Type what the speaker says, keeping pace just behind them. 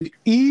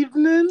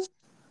Evening,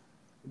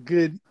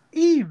 good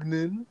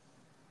evening,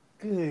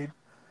 good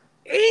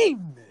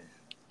evening,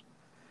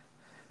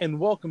 and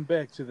welcome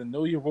back to the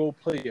Know Your Role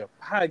Player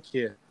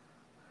podcast.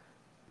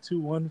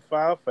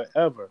 215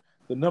 forever,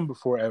 the number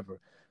forever.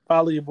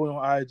 Follow your boy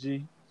on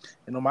IG,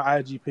 and on my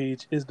IG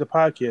page is the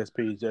podcast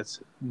page.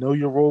 That's Know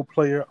Your Role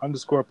Player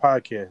 _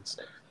 podcast.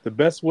 The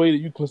best way that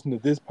you can listen to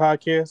this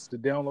podcast is to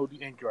download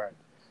the Anchor app.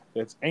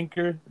 That's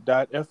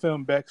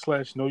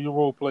anchor.fm / Know Your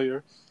Role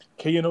Player.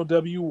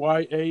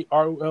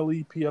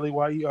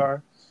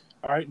 KNOWYAROLEPLAYER.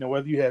 All right, now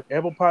whether you have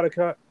Apple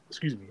Podcasts,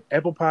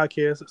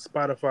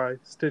 Spotify,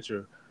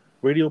 Stitcher,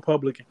 Radio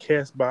Public,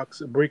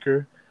 Castbox,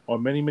 Breaker, or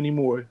many, many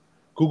more,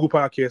 Google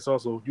Podcasts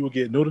also, you will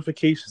get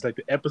notifications like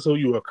the episode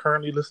you are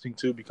currently listening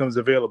to becomes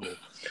available.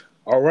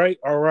 All right,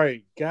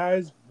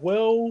 guys,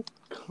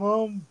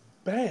 welcome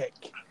back.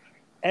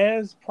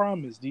 As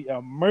promised, the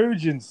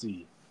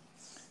emergency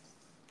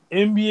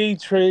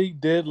NBA trade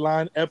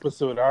deadline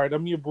episode. All right,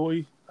 I'm your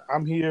boy.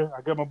 I'm here.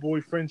 I got my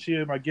boy French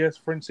here, my guest.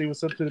 French, say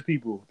what's up to the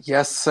people.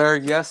 Yes, sir.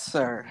 Yes,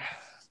 sir.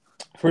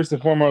 First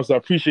and foremost, I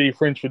appreciate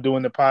French for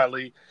doing the pod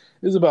late.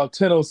 It's about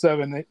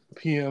 10:07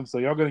 p.m., so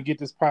y'all going to get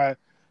this pod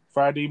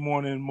Friday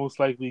morning,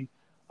 most likely,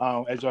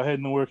 as y'all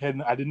heading to work.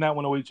 I did not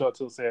want to wait y'all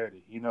till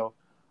Saturday, In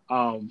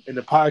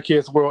the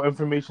podcast world,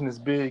 information is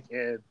big,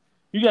 and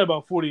you got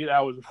about 48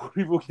 hours before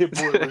people get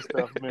bored of this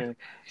stuff, man.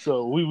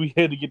 So we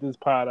had to get this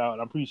pod out,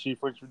 and I appreciate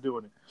French for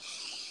doing it.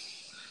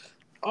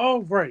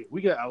 All right,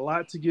 we got a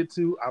lot to get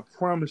to. I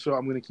promise y'all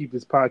I'm going to keep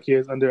this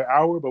podcast under an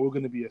hour, but we're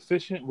going to be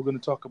efficient. We're going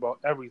to talk about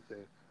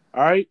everything.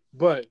 All right,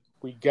 but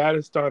we got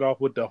to start off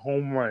with the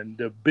home run.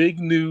 The big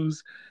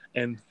news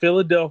in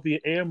Philadelphia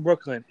and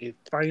Brooklyn, it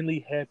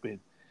finally happened.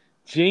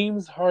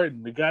 James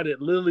Harden, the guy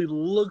that literally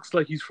looks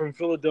like he's from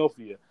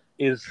Philadelphia,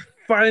 is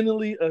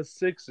finally a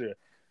Sixer.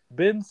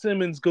 Ben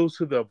Simmons goes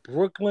to the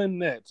Brooklyn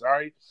Nets. All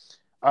right,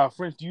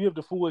 French, do you have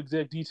the full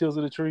exact details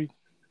of the trade?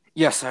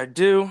 Yes, I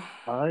do.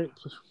 All right.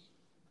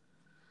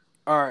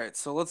 All right,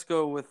 so let's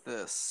go with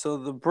this. So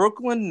the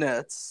Brooklyn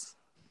Nets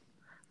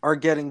are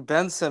getting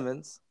Ben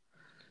Simmons,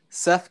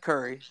 Seth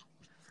Curry,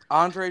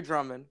 Andre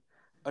Drummond,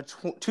 a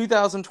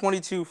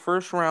 2022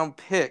 first-round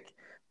pick,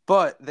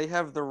 but they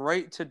have the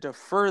right to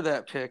defer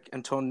that pick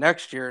until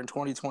next year in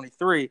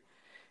 2023,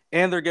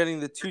 and they're getting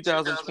the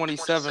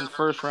 2027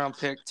 first-round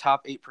pick,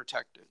 top 8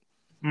 protected.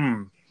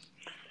 They're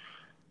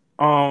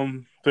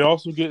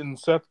also getting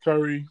Seth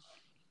Curry,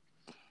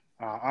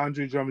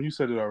 Andre Drummond. You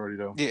said it already,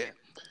 though. Yeah,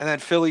 and then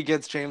Philly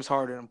gets James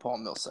Harden and Paul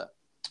Millsap.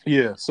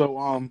 Yeah,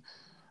 so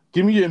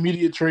give me your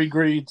immediate trade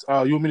grades. You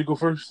want me to go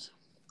first?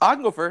 I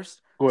can go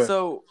first. Go ahead.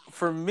 So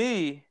for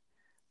me,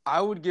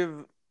 I would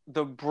give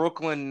the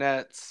Brooklyn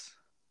Nets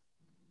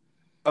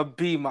a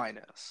B-.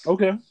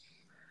 Okay.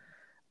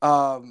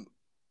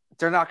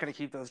 They're not going to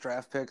keep those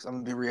draft picks.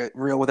 I'm going to be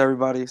real with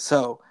everybody.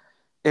 So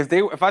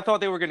if I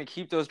thought they were going to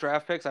keep those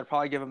draft picks, I'd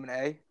probably give them an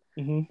A.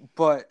 Mm-hmm.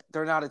 But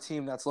they're not a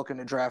team that's looking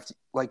to draft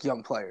like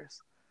young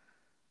players.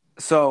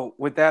 So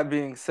with that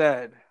being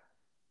said,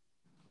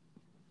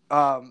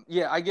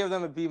 I give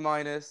them a B-.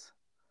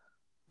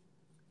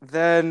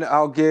 Then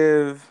I'll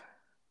give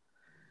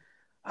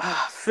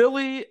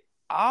Philly.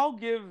 I'll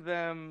give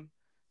them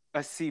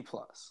a C+.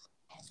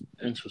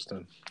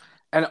 Interesting.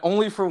 And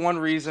only for one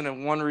reason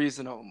and one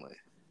reason only.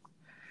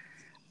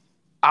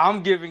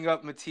 I'm giving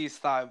up Matisse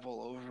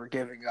Thybulle over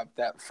giving up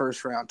that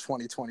first round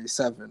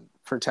 2027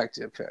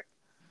 protected pick.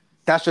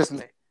 That's just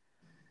me.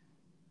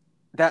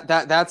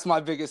 That's my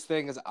biggest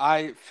thing is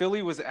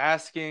Philly was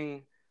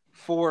asking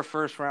for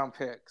first round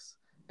picks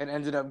and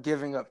ended up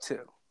giving up 2.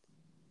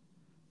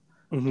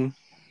 Mm-hmm.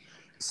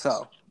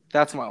 So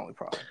that's my only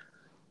problem.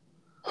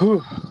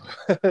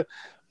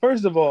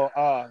 First of all,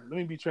 let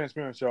me be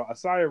transparent, y'all. A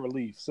sigh of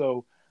relief.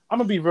 So I'm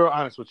gonna be very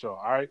honest with y'all.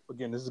 All right.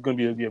 Again, this is gonna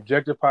be the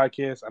objective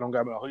podcast. I don't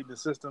got my hate the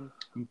system.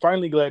 I'm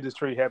finally glad this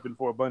trade happened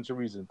for a bunch of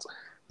reasons.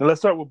 Now let's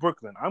start with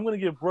Brooklyn. I'm gonna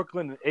give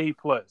Brooklyn an A+.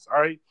 All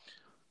right.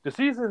 The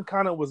season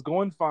kind of was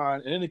going fine,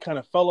 and then it kind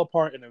of fell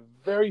apart in a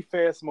very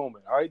fast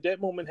moment. All right.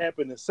 That moment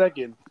happened in a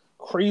second.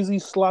 Crazy,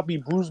 sloppy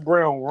Bruce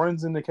Brown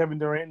runs into Kevin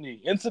Durant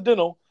knee.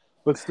 Incidental,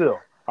 but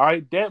still. All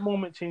right. That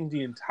moment changed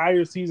the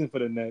entire season for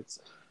the Nets.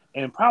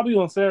 And probably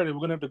on Saturday, we're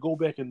going to have to go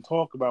back and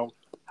talk about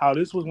how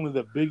this was one of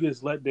the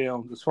biggest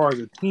letdowns as far as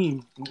a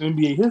team in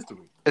NBA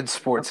history. In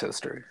sports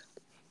history.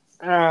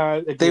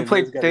 Again, they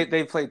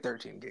played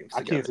 13 games.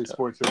 I can't say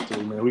sports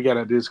history, man. We got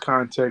to this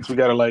context. We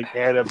got to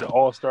add up the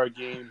All-Star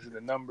games and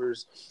the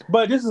numbers.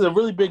 But this is a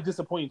really big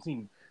disappointing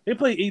team. They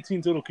played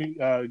 18 total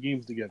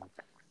games together,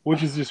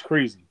 which is just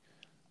crazy.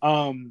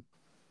 But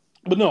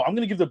no, I'm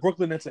going to give the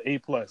Brooklyn Nets an A+.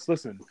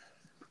 Listen,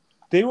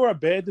 they were a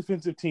bad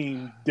defensive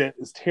team that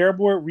is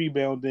terrible at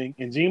rebounding,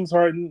 and James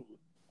Harden,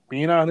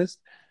 being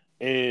honest,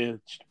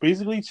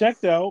 basically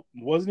checked out,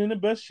 wasn't in the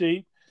best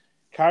shape.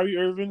 Kyrie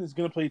Irving is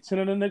going to play 10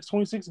 of the next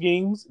 26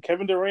 games.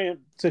 Kevin Durant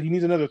said he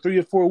needs another 3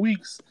 or 4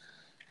 weeks.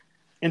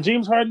 And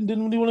James Harden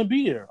didn't really want to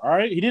be here, all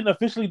right? He didn't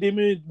officially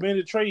demand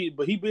a trade,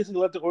 but he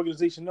basically let the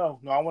organization know,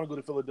 no, I want to go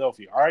to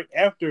Philadelphia, all right?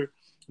 After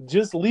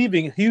just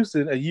leaving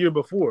Houston a year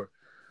before.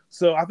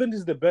 So I think this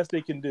is the best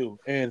they can do.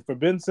 And for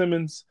Ben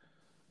Simmons,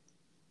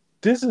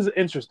 this is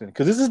interesting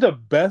because this is the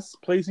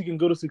best place he can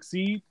go to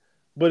succeed,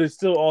 but it's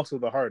still also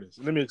the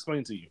hardest. Let me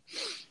explain to you.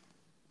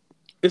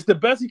 It's the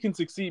best he can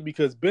succeed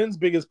because Ben's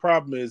biggest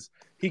problem is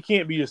he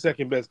can't be your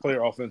second best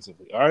player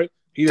offensively. All right,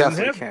 he doesn't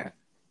Definitely have can't.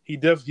 he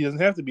doesn't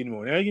have to be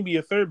anymore. Now he can be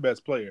your third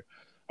best player.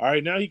 All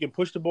right, now he can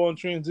push the ball in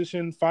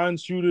transition, find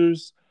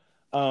shooters,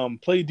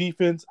 play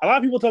defense. A lot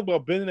of people talk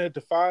about Ben at the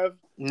five.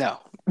 No.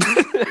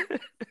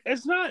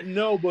 It's not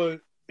no,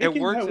 but it It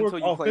can works work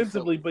until you play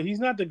offensively. Philly. But he's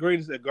not the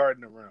greatest at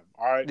guarding the rim.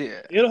 All right,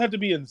 Yeah. it'll have to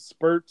be in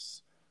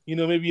spurts. You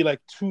know, maybe like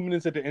 2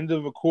 minutes at the end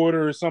of a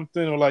quarter or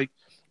something, or like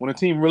when a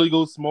team really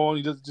goes small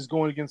and he just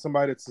going against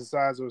somebody that's the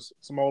size or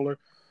smaller.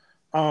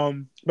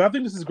 But I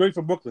think this is great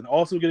for Brooklyn.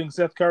 Also getting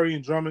Seth Curry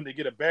and Drummond, they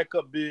get a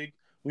backup big.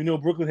 We know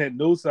Brooklyn had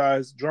no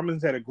size.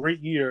 Drummond's had a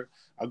great year,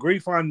 a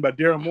great find by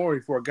Daryl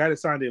Morey for a guy that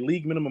signed a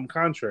league minimum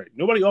contract.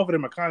 Nobody offered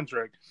him a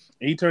contract,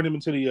 and he turned him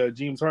into the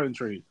James Harden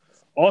trade.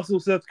 Also,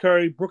 Seth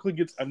Curry, Brooklyn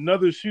gets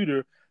another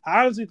shooter.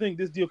 I honestly think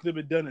this deal could have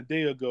been done a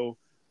day ago.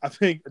 I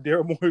think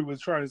Daryl Morey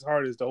was trying his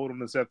hardest to hold him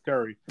to Seth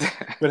Curry.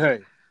 But hey,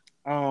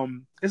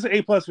 it's an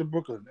A+ for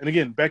Brooklyn. And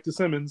again, back to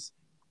Simmons.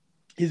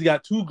 He's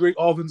got two great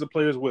offensive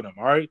players with him,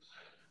 all right?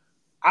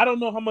 I don't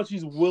know how much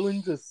he's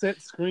willing to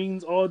set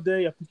screens all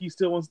day. I think he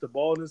still wants the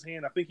ball in his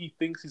hand. I think he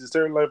thinks he's a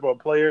certain level of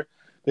player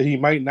that he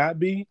might not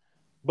be.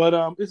 But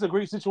it's a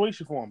great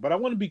situation for him. But I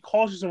want to be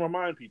cautious and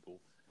remind people,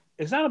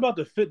 it's not about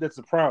the fit that's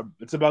the problem.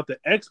 It's about the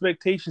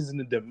expectations and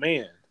the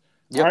demand.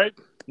 Yep. All right?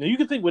 Now, you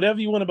can think whatever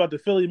you want about the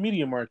Philly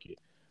media market.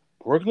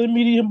 Brooklyn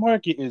media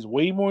market is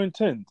way more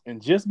intense.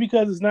 And just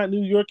because it's not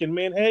New York and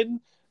Manhattan,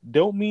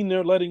 don't mean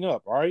they're letting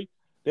up, all right?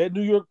 That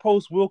New York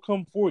Post will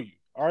come for you,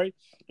 all right?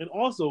 And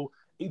also,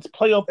 it's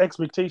playoff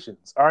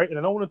expectations, all right? And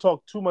I don't want to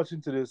talk too much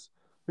into this.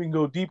 We can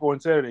go deeper on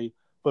Saturday.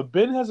 But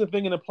Ben has a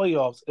thing in the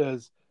playoffs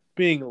as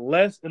being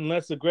less and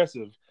less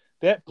aggressive.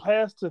 That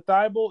pass to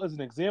Thibault is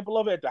an example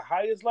of it at the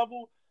highest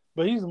level,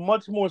 but he's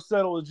much more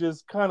settled,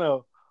 just kind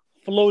of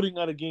floating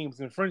out of games.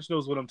 And French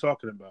knows what I'm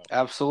talking about.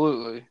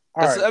 Absolutely.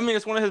 All right. I mean,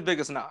 it's one of his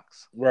biggest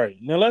knocks. Right.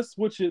 Now let's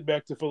switch it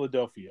back to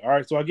Philadelphia. All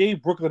right. So I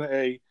gave Brooklyn an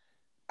A.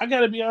 I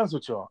got to be honest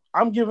with y'all.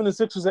 I'm giving the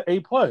Sixers an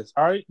A+. All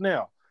right.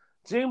 Now,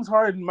 James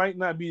Harden might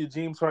not be the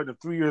James Harden of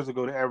 3 years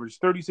ago to average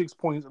 36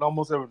 points and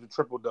almost average a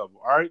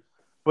triple-double. All right.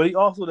 But he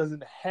also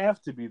doesn't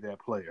have to be that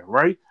player.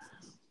 Right.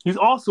 He's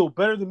also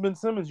better than Ben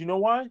Simmons. You know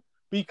why?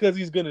 Because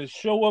he's going to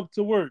show up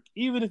to work.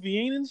 Even if he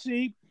ain't in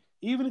shape,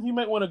 even if he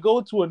might want to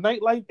go to a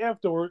nightlife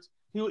afterwards,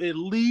 he'll at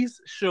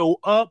least show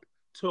up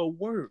to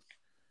work.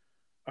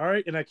 All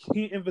right. And I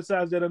can't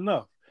emphasize that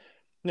enough.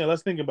 Now,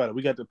 let's think about it.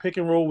 We got the pick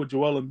and roll with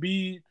Joel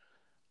Embiid.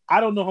 I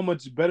don't know how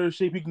much better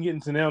shape he can get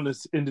into now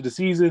this into the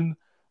season,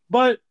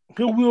 but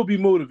he will be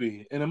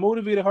motivated. And a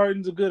motivated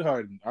Harden's a good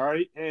Harden. All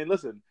right. And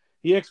listen,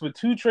 he asked for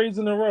 2 trades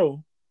in a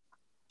row.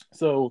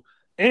 So,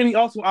 and he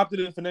also opted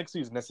in for next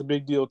season. That's a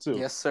big deal, too.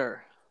 Yes,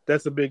 sir.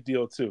 That's a big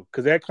deal, too.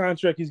 Because that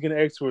contract he's going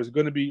to ask for is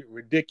going to be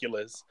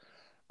ridiculous.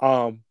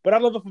 But I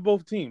love it for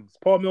both teams.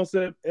 Paul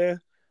Millsap,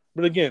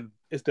 But again,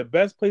 it's the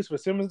best place for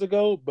Simmons to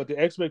go, but the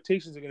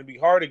expectations are going to be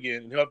hard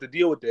again, and he'll have to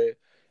deal with that.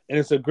 And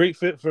it's a great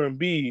fit for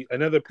Embiid,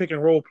 another pick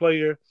and roll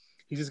player.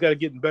 He's just got to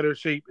get in better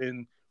shape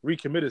and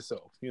recommit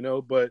himself, you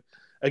know. But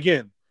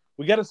again,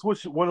 we got to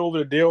switch one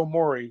over to Daryl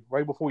Morey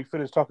right before we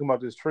finish talking about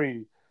this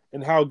trade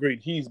and how great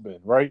he's been,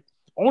 right?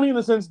 Only in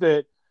the sense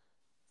that,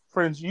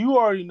 friends, you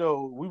already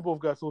know, we both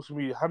got social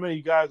media, how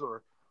many guys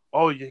are,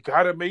 oh, you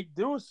got to make,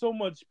 there was so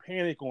much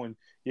panic on,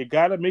 you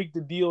got to make the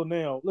deal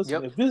now.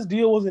 Listen, If this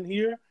deal wasn't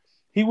here,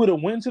 he would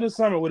have went to the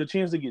summer with a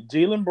chance to get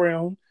Jaylen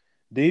Brown,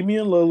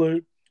 Damian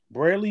Lillard,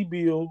 Bradley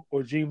Beal,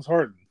 or James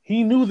Harden.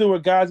 He knew there were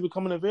guys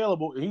becoming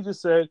available, and he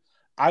just said,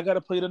 I got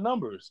to play the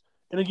numbers.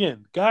 And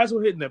again, guys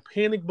were hitting the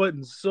panic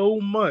button so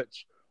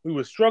much. We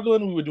were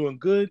struggling. We were doing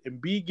good,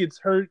 and B gets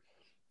hurt.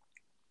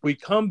 We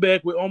come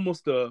back with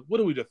almost the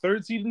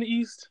third seed in the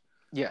East?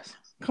 Yes.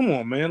 Come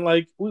on, man.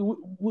 Like,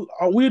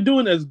 we're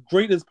doing as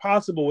great as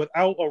possible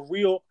without a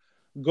real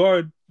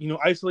guard,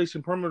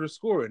 isolation perimeter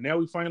scorer. Now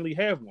we finally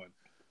have one.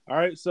 All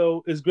right,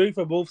 so it's great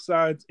for both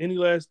sides. Any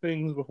last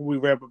things before we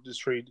wrap up this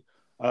trade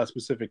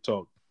specific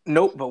talk?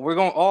 Nope, but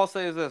all I'll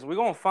say is this. We're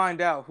going to find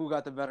out who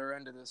got the better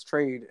end of this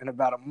trade in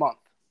about a month.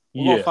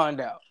 We're going to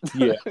find out.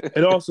 Yeah,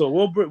 and also,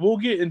 we'll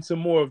get into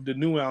more of the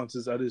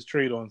nuances of this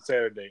trade on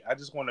Saturday. I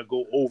just want to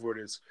go over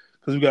this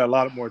because we got a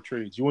lot more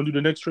trades. You want to do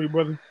the next trade,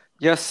 brother?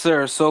 Yes,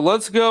 sir. So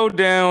let's go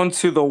down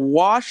to the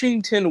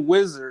Washington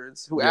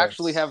Wizards, who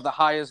actually have the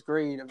highest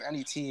grade of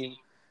any team,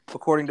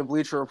 according to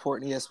Bleacher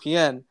Report and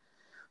ESPN.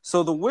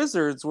 So the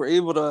Wizards were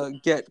able to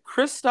get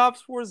Kristaps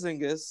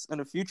Porzingis and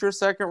a future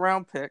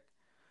second-round pick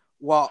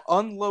while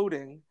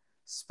unloading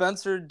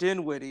Spencer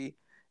Dinwiddie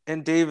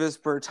and Davis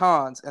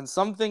Bertans. And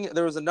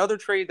there was another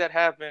trade that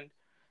happened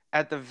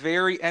at the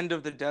very end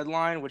of the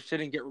deadline, which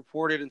didn't get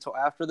reported until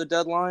after the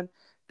deadline.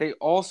 They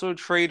also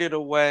traded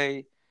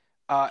away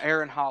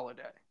Aaron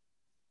Holiday.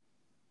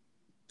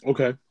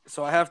 Okay.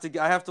 So I have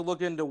to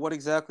look into what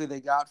exactly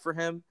they got for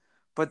him,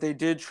 but they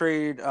did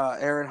trade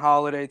Aaron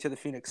Holiday to the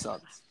Phoenix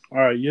Suns. All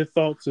right, your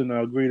thoughts and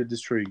agree to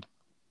this trade.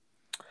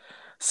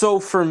 So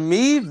for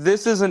me,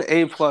 this is an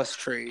A+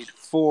 trade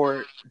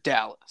for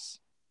Dallas.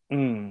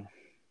 Mm.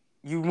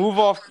 You move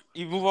off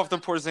the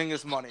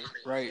Porzingis money,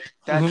 right?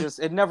 That Mm-hmm. just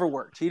it never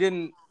worked.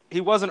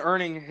 He wasn't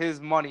earning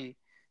his money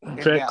in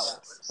Facts.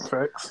 Dallas.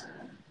 Facts.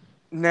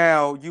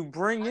 Now you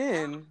bring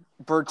in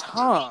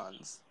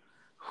Bertans,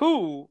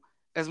 who,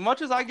 as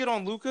much as I get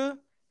on Luka,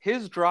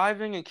 his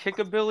driving and kick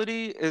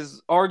ability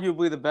is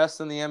arguably the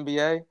best in the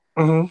NBA.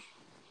 Mm-hmm.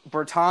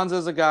 Bertans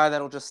is a guy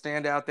that'll just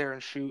stand out there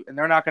and shoot, and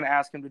they're not going to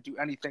ask him to do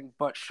anything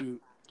but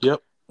shoot.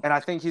 Yep. And I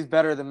think he's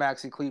better than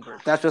Maxi Kleber.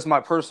 That's just my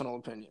personal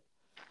opinion.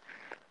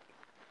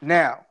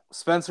 Now,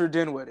 Spencer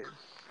Dinwiddie.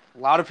 A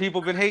lot of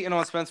people have been hating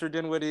on Spencer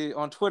Dinwiddie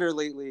on Twitter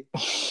lately.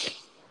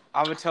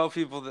 I'm going to tell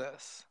people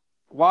this.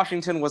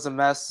 Washington was a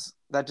mess.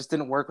 That just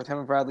didn't work with him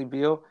and Bradley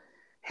Beal.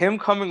 Him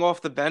coming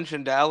off the bench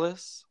in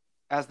Dallas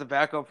as the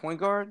backup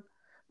point guard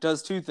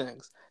does two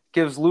things.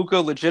 Gives Luka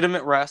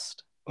legitimate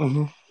rest,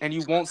 Mm-hmm. and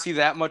you won't see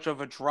that much of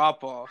a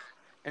drop-off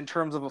in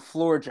terms of a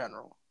floor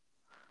general.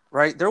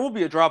 Right? There will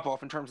be a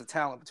drop-off in terms of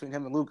talent between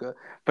him and Luka,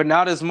 but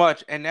not as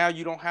much. And now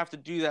you don't have to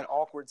do that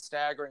awkward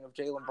staggering of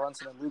Jalen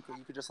Brunson and Luka.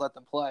 You could just let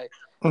them play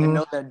and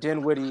know that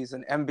Dinwiddie's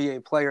an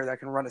NBA player that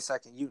can run a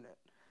second unit.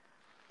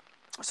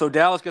 So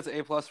Dallas gets an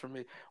A+ for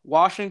me.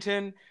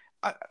 Washington,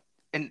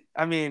 they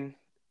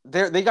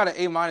got an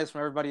A- from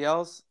everybody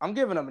else. I'm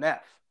giving them an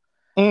F.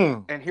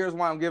 And here's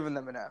why I'm giving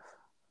them an F.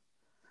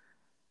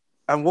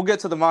 And we'll get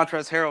to the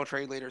Montrezl Harrell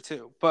trade later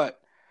too. But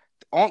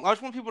I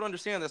just want people to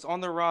understand this.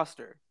 On their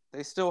roster,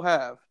 they still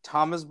have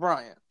Thomas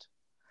Bryant.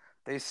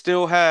 They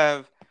still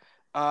have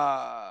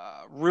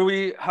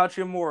Rui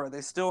Hachimura.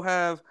 They still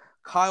have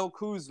Kyle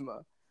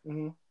Kuzma.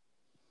 Mm-hmm.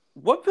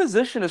 What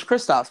position is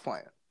Kristaps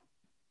playing?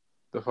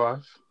 The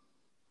 5.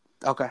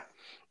 Okay.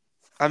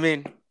 I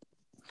mean,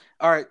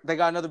 all right, they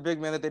got another big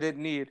man that they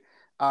didn't need.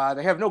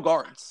 They have no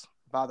guards,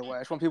 by the way.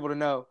 I just want people to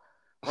know.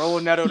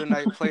 Raul Neto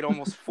tonight played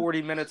almost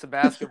 40 minutes of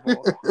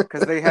basketball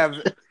because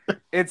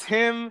it's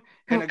him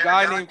and a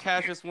guy named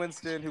Cassius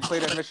Winston who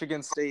played at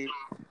Michigan State,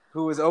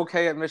 who was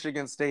okay at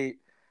Michigan State,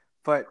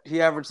 but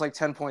he averaged like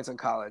 10 points in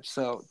college.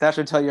 So that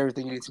should tell you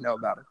everything you need to know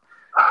about him.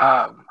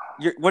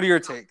 What are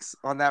your takes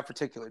on that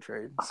particular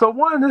trade? So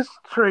one, this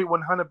trade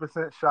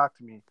 100%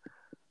 shocked me.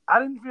 I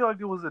didn't feel like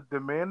there was a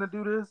demand to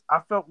do this. I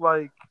felt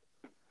like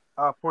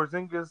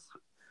Porzingis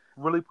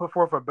really put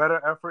forth a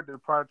better effort to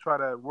probably try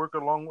to work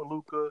along with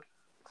Luka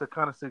to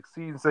kind of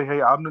succeed and say,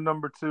 hey, I'm the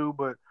number 2,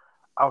 but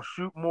I'll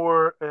shoot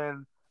more.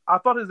 And I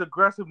thought his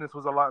aggressiveness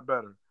was a lot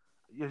better.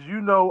 As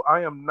you know,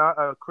 I am not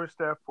a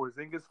Kristaps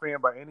Porzingis fan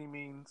by any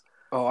means.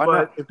 Oh, I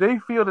but know. if they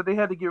feel that they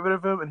had to get rid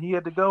of him and he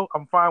had to go,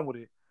 I'm fine with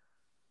it.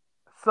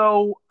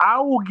 So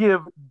I will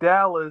give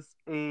Dallas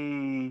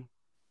a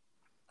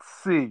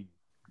C.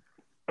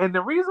 And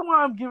the reason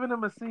why I'm giving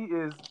them a C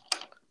is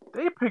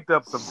they picked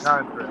up some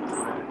contracts,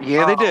 man.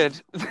 Yeah, they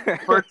did.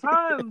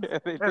 Bertans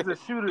as a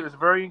shooter is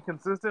very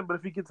inconsistent, but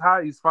if he gets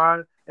high, he's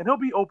fine. And he'll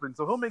be open,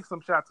 so he'll make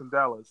some shots in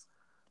Dallas.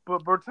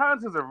 But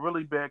Bertans is a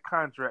really bad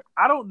contract.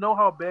 I don't know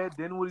how bad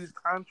Dinwiddie's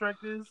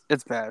contract is.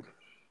 It's bad.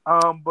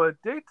 But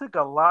they took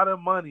a lot of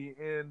money.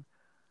 And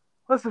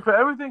listen, for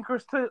everything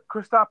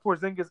Kristaps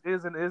Porzingis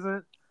is and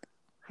isn't,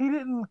 he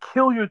didn't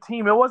kill your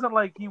team. It wasn't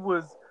like he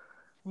was,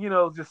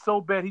 just so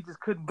bad he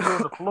just couldn't be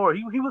on the floor.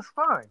 He was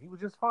fine. He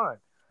was just fine.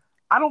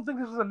 I don't think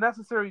this was a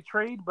necessary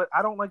trade, but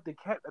I don't like the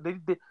cap. If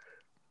it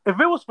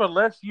was for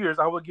less years,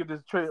 I would give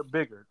this trade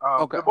bigger.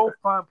 They're both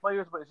fine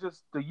players, but it's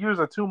just the years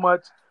are too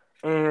much,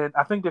 and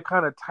I think they're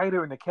kind of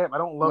tighter in the cap. I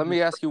don't love. Let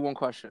me ask you one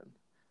question.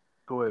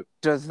 Go ahead.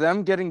 Does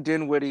them getting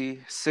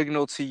Dinwiddie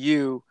signal to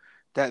you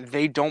that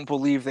they don't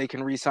believe they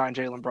can re-sign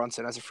Jalen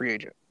Brunson as a free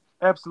agent?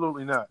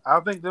 Absolutely not. I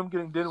think them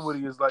getting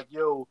Dinwiddie is like,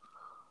 yo,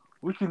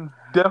 we can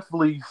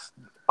definitely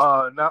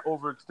not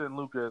overextend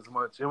Luka as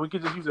much, and we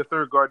can just use a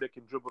third guard that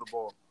can dribble the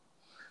ball.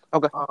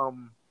 Okay.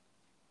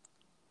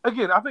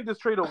 Again, I think this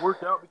trade will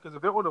work out because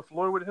if they're on the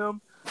floor with him,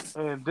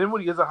 and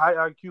Dinwiddie is a high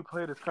IQ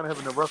player that's kind of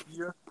having a rough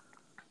year,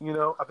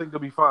 I think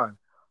they'll be fine.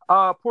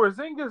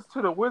 Porzingis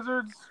to the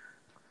Wizards,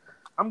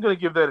 I'm gonna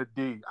give that a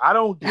D. I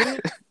don't get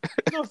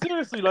it.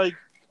 Seriously, like,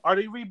 are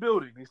they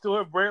rebuilding? They still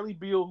have Bradley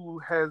Beal, who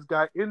has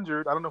got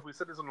injured. I don't know if we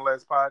said this on the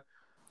last pod.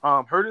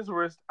 Hurt his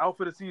wrist, out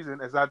for the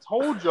season. As I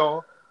told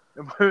y'all,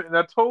 and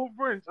I told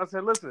French, I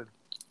said, listen,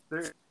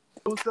 there's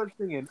no such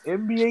thing in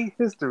NBA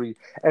history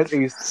as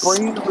a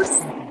sprained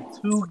wrist in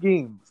 2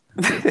 games.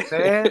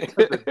 Bad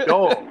to the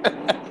dog.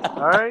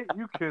 All right?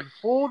 You can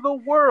fool the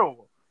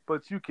world,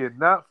 but you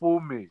cannot fool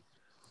me.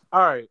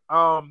 All right. But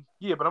I'm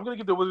going to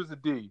give the Wizards a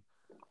D.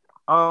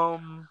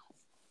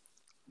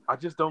 I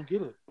just don't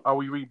get it. Are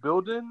we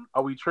rebuilding?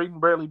 Are we trading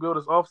Bradley Beal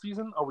this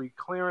offseason? Are we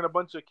clearing a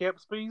bunch of cap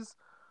space?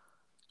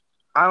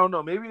 I don't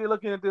know. Maybe they're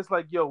looking at this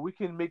like, yo, we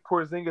can make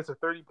Porzingis a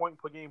 30-point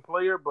per game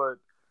player, but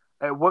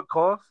at what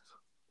cost?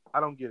 I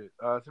don't get it.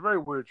 It's a very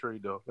weird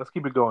trade, though. Let's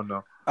keep it going,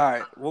 though. All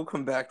right. We'll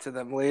come back to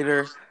them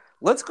later.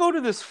 Let's go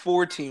to this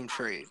 4-team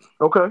trade.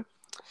 Okay.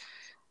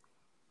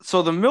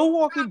 So the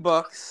Milwaukee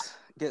Bucks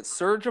get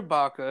Serge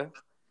Ibaka,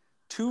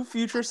 2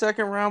 future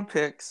second-round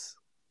picks,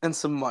 and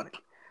some money.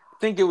 I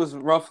think it was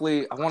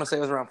roughly, I want to say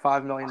it was around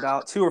 $5 million,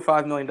 $2 or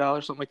 $5 million,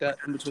 something like that,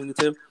 in between the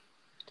two.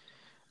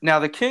 Now,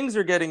 the Kings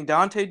are getting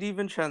Dante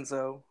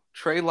DiVincenzo,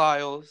 Trey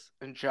Lyles,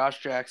 and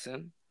Josh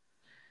Jackson.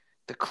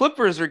 The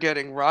Clippers are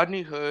getting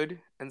Rodney Hood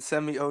and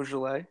Semi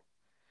Ojeleye.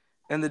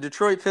 And the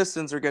Detroit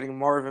Pistons are getting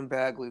Marvin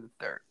Bagley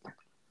III.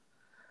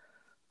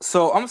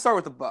 So I'm going to start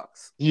with the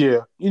Bucks. Yeah.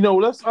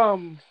 Let's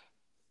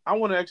I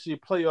want to actually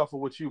play off of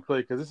what you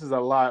play because this is a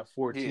lot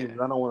for teams.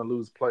 I don't want to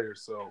lose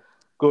players, so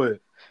go ahead.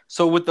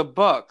 So with the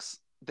Bucks,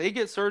 they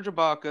get Serge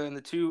Ibaka and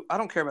the two. I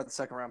don't care about the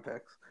second round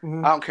picks.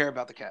 I don't care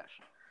about the cash.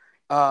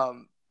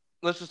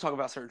 Let's just talk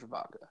about Serge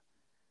Ibaka.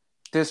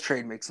 This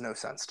trade makes no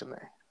sense to me.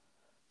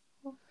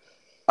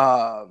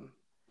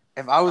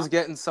 If I was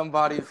getting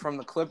somebody from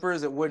the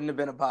Clippers, it wouldn't have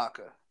been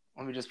Ibaka.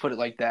 Let me just put it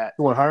like that.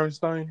 You want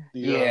Hartenstein?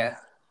 Yeah,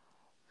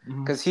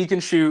 because he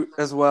can shoot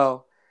as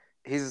well.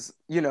 He's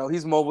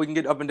mobile. He can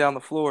get up and down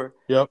the floor.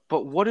 Yep.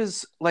 But what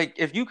is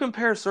if you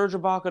compare Serge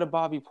Ibaka to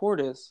Bobby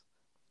Portis,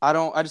 I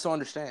just don't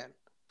understand.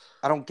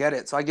 I don't get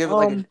it. So I give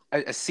it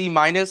a C-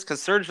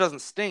 because Serge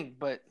doesn't stink,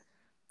 but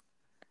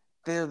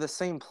they're the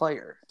same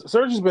player.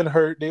 Serge has been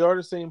hurt. They are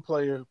the same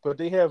player, but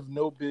they have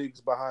no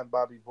bigs behind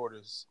Bobby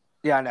Portis.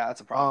 Yeah, I know that's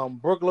a problem.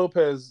 Brook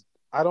Lopez,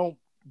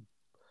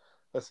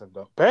 listen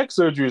though. Back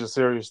surgery is a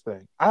serious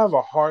thing. I have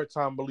a hard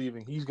time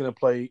believing he's going to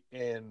play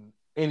in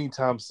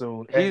anytime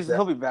soon.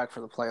 He'll be back for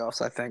the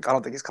playoffs, I think. I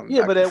don't think he's coming back.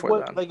 Yeah, but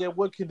at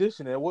what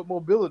condition? At what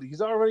mobility? He's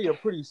already a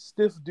pretty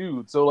stiff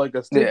dude. So a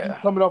stiff dude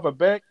coming off a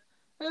back,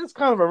 that's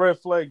kind of a red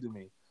flag to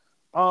me.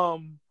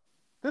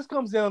 This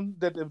comes down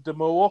that the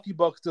Milwaukee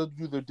Bucks still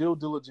do their due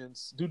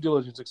diligence,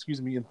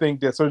 and think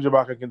that Serge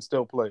Ibaka can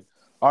still play.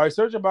 All right,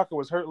 Serge Ibaka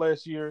was hurt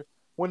last year.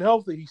 When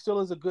healthy, he still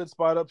is a good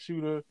spot-up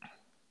shooter.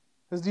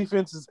 His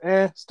defense is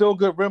still a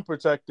good rim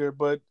protector,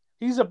 but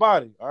he's a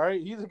body, all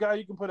right? He's a guy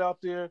you can put out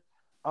there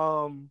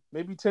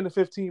maybe 10 to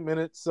 15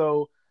 minutes.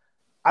 So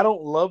I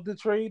don't love the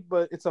trade,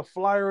 but it's a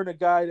flyer and a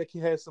guy that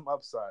can have some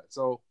upside.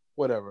 So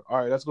whatever. All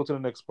right, let's go to the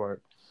next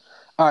part.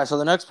 All right, so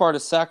the next part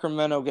is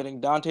Sacramento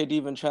getting Dante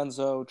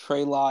DiVincenzo,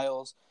 Trey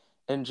Lyles,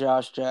 and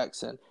Josh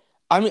Jackson.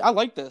 I mean, I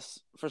like this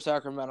for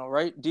Sacramento,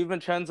 right?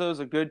 DiVincenzo is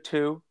a good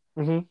 2.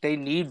 Mm-hmm. They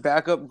need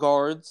backup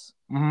guards.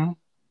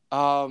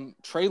 Mm-hmm.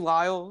 Trey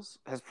Lyles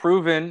has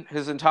proven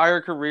his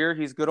entire career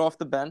he's good off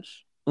the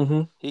bench.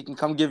 Mm-hmm. He can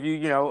come give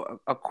you,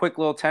 a quick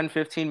little 10,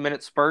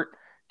 15-minute spurt,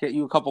 get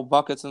you a couple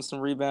buckets and some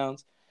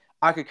rebounds.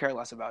 I could care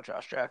less about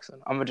Josh Jackson.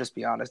 I'm going to just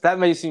be honest. That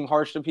may seem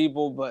harsh to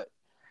people, but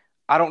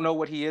I don't know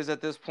what he is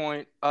at this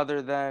point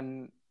other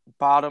than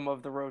bottom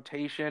of the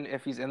rotation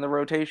if he's in the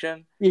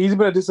rotation. Yeah, he's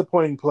been a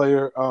disappointing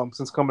player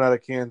since coming out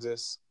of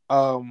Kansas.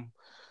 You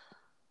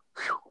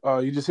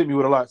just hit me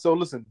with a lot. So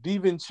listen,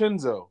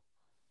 DiVincenzo.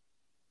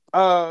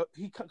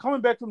 He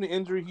coming back from the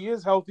injury, he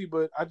is healthy,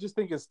 but I just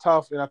think it's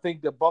tough, and I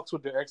think the Bucks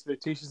with their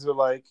expectations are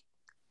like,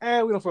 we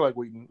don't feel like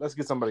waiting. Let's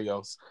get somebody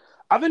else.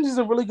 I think this is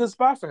a really good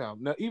spot for him.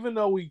 Now, even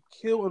though we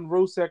kill and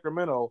roast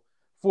Sacramento,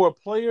 for a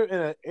player in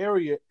an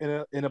area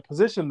in a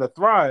position to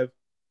thrive,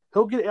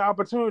 he'll get an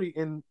opportunity.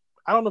 And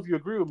I don't know if you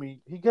agree with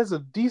me. He gets a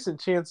decent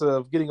chance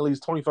of getting at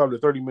least 25 to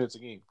 30 minutes a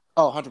game.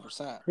 Oh,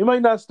 100%. He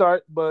might not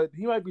start, but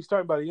he might be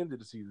starting by the end of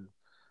the season.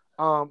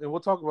 And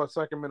we'll talk about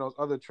Sacramento's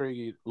other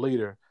trade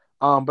later.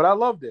 But I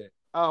love that.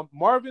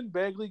 Marvin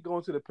Bagley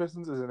going to the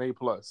Pistons is an A+.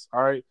 All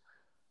right.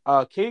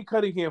 Cade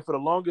Cunningham for the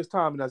longest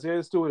time, and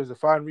Isaiah Stewart is a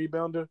fine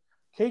rebounder.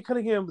 Cade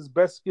Cunningham's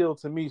best skill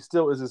to me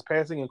still is his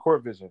passing and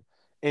court vision.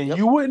 And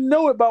you wouldn't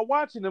know it by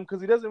watching him because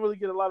he doesn't really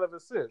get a lot of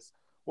assists.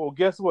 Well,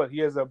 guess what? He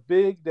has a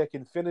big that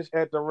can finish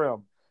at the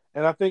rim.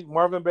 And I think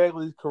Marvin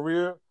Bagley's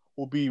career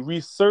will be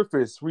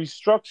resurfaced,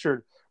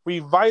 restructured,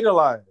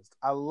 revitalized.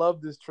 I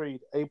love this trade.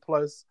 A+.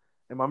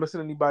 Am I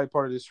missing anybody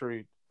part of this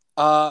trade?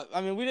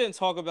 I mean, we didn't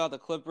talk about the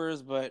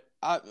Clippers, but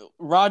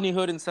Rodney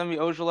Hood and Semi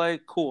Ojeleye,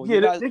 cool.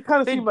 Yeah, they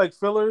kind of seem like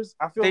fillers.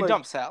 I feel they like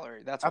dump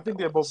salary. I think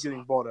they're both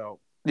getting bought out.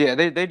 Yeah,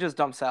 they just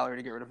dump salary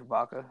to get rid of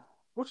Ibaka,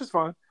 which is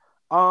fine.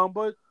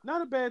 But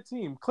not a bad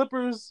team.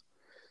 Clippers,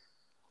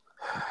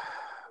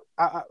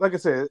 like I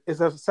said, it's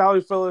a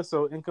salary filler,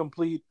 so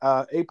incomplete.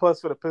 A+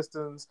 for the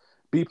Pistons,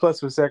 B+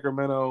 for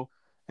Sacramento,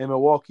 and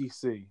Milwaukee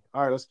C.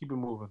 All right, let's keep it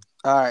moving.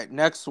 All right,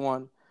 next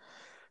one.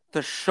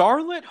 The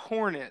Charlotte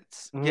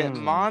Hornets get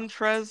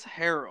Montrezl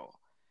Harrell.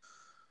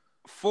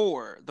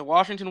 4. The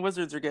Washington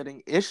Wizards are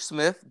getting Ish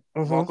Smith.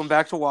 Welcome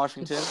back to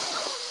Washington.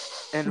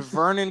 And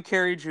Vernon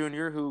Carey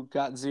Jr., who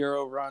got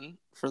 0 run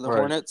for the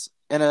Hornets,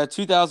 and a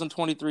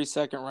 2023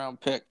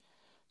 second-round pick.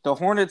 The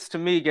Hornets, to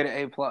me, get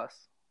an A+.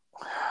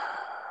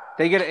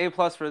 They get an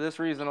A+ for this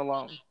reason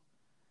alone.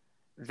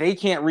 They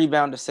can't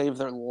rebound to save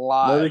their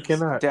lives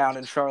down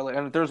in Charlotte.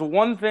 And if there's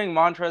one thing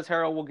Montrezl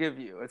Harrell will give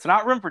you, it's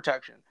not rim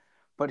protection,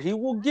 but he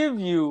will give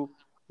you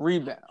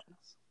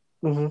rebounds,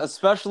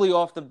 especially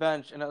off the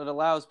bench, and it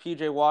allows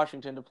P.J.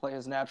 Washington to play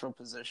his natural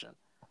position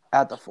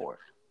at the 4.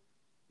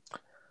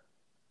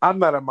 I'm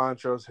not a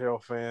Montrezl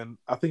Harrell fan.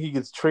 I think he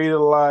gets traded a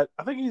lot.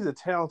 I think he's a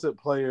talented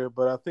player,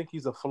 but I think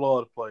he's a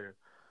flawed player.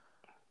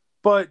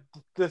 But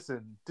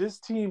listen, this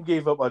team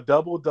gave up a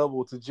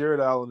double-double to Jared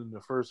Allen in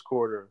the first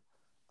quarter.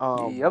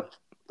 Yep.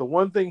 The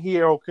one thing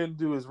Hero can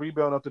do is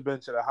rebound off the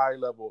bench at a high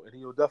level, and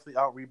he'll definitely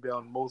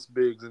out-rebound most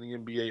bigs in the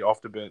NBA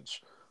off the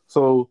bench.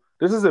 So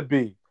this is a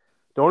B.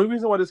 The only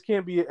reason why this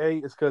can't be an A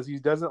is because he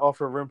doesn't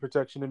offer rim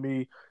protection to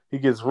me. He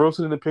gets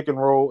roasted in the pick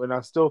and roll, and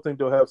I still think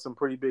they'll have some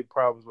pretty big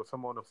problems with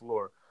him on the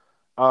floor.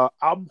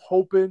 I'm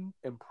hoping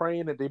and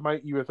praying that they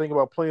might even think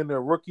about playing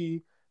their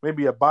rookie,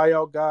 maybe a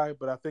buyout guy,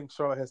 but I think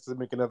Charlotte has to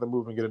make another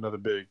move and get another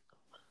big.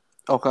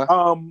 Okay.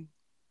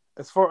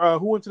 As for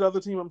who went to the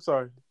other team, I'm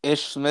sorry.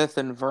 Ish Smith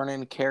and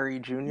Vernon Carey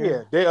Jr.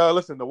 Yeah, they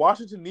listen. The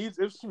Washington needs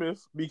Ish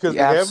Smith because they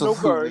have no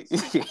guards,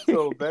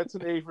 so that's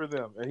an A for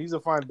them, and he's a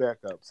fine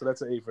backup, so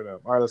that's an A for them.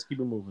 All right, let's keep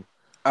it moving.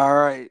 All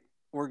right,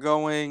 we're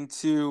going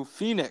to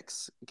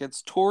Phoenix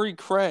against Torrey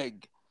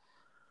Craig,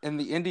 and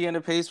the Indiana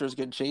Pacers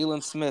get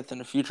Jalen Smith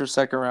and a future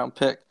second-round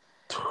pick.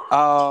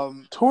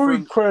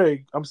 Torrey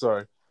Craig. I'm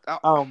sorry.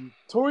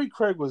 Torrey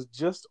Craig was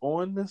just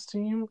on this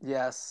team.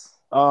 Yes.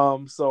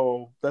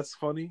 So that's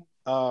funny.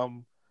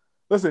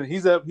 Listen,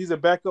 he's a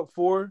backup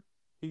four.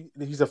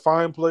 He's a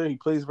fine player. He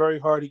plays very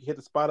hard. He can hit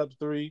the spot up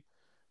three.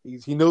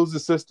 He knows the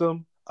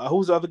system.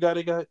 Who's the other guy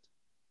they got?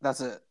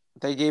 That's it.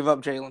 They gave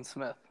up Jalen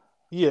Smith.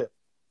 Yeah,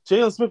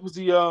 Jalen Smith was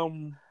the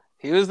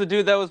He was the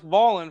dude that was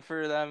balling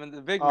for them in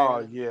the big man.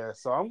 Oh yeah,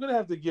 so I'm gonna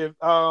have to give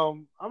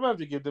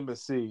them a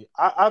C.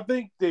 I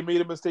think they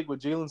made a mistake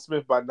with Jalen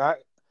Smith by not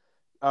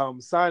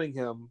signing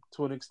him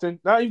to an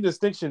extent, not even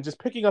distinction, just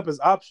picking up his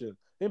option.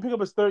 They didn't pick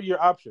up his third-year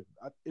option,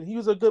 and he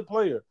was a good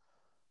player.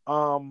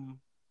 So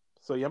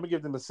yeah, I'm gonna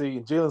give them a C.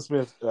 And Jalen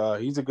Smith,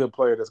 he's a good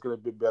player that's gonna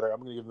be better. I'm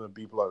gonna give him a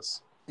B+.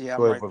 Yeah,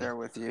 I'm right there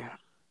with you.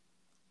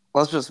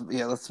 Let's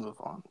move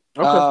on.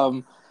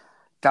 Okay.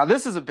 Now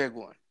this is a big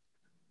one.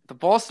 The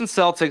Boston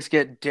Celtics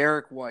get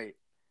Derek White.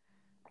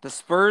 The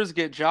Spurs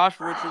get Josh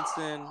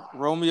Richardson,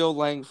 Romeo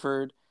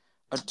Langford,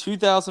 a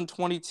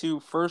 2022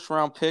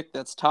 first-round pick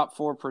that's top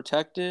 4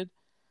 protected,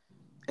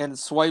 and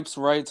swipes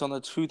rights on the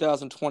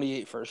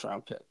 2028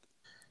 first-round pick.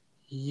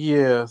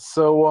 Yeah,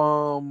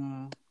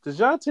 so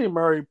DeJounte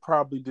Murray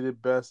probably did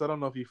it best. I don't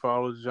know if you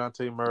follow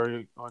DeJounte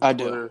Murray on Twitter. I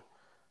do.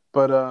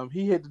 But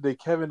he hit the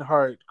Kevin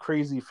Hart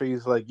crazy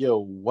face like, yo,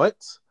 what?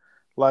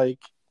 Like,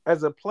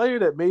 as a player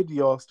that made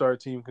the All-Star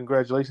team,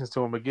 congratulations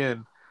to him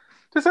again.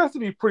 This has to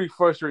be pretty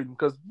frustrating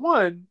because,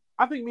 one,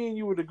 I think me and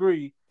you would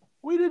agree,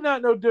 we did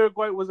not know Derek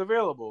White was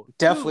available.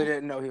 Definitely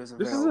didn't know he was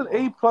available. This is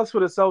an A+ for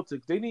the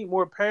Celtics. They need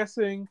more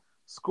passing,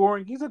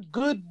 scoring. He's a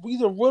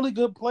really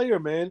good player,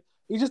 man.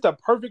 He's just a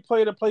perfect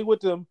player to play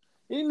with them.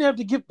 They didn't have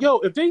to give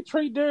if they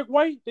trade Derek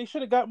White, they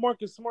should have got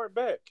Marcus Smart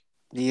back.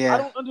 Yeah. I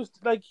don't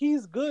understand. Like,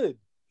 he's good.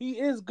 He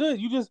is good.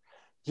 You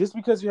just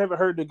because you haven't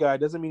heard the guy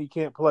doesn't mean he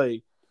can't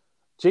play.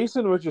 Josh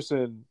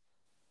Richardson,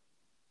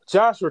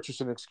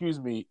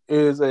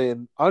 is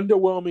an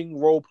underwhelming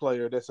role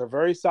player that's a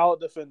very solid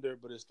defender,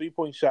 but his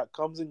three-point shot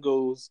comes and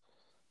goes.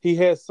 He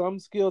has some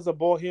skills as a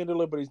ball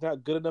handler, but he's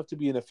not good enough to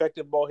be an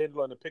effective ball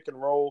handler on the pick and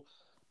roll.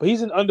 But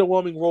he's an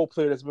underwhelming role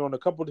player that's been on a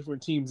couple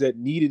different teams that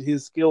needed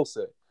his skill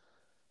set.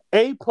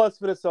 A+ for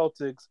the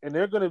Celtics, and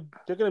they're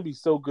gonna be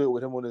so good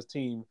with him on this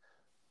team.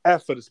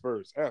 F for the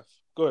Spurs. F.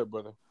 Go ahead,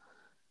 brother.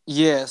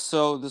 Yeah,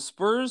 so the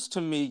Spurs to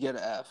me get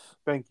an F.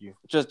 Thank you.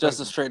 Just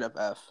a straight up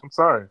F. I'm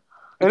sorry.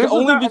 And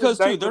only because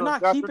too, they're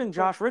not keeping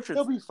Josh Richardson.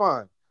 He'll be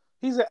fine.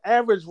 He's an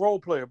average role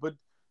player, but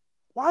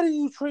why do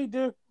you trade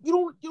Derek?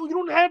 You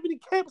don't have any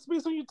cap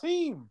space on your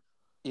team.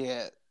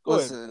 Yeah.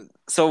 Listen.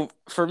 So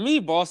for me,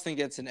 Boston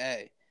gets an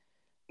A.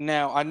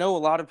 Now I know a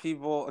lot of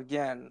people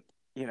again,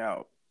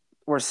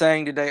 were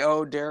saying today,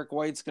 oh, Derek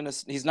White's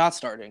he's not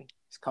starting.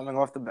 He's coming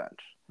off the bench.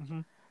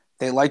 Mm-hmm.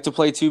 They like to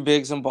play two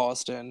bigs in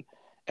Boston.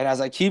 And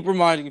as I keep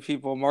reminding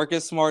people,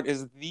 Marcus Smart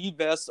is the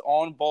best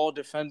on-ball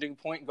defending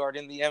point guard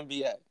in the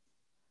NBA.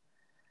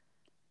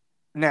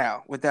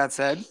 Now, with that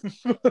said,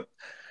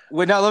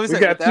 we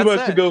got too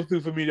much to go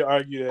through for me to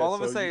argue that. All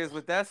I'm going to say is,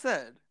 with that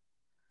said,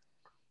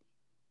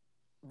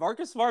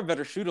 Marcus Smart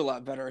better shoot a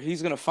lot better.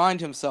 He's going to find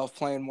himself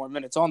playing more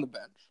minutes on the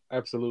bench.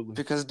 Absolutely.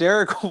 Because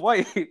Derek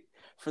White,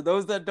 for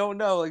those that don't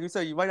know, like you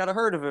said, you might not have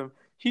heard of him,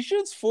 he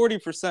shoots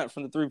 40%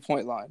 from the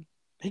three-point line.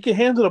 He can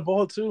handle the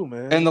ball too,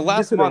 man. And the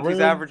last month,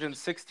 he's averaging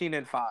 16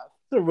 and 5.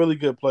 He's a really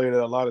good player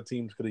that a lot of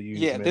teams could have used.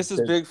 Yeah, man. This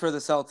is big for the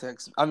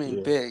Celtics. I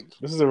mean, big.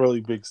 This is a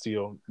really big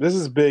steal. This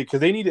is big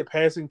because they needed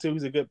passing too.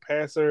 He's a good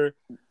passer.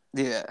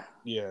 Yeah.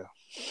 Yeah.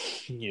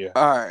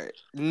 All right.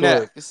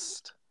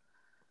 Next.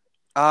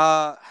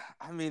 I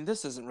mean,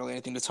 this isn't really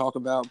anything to talk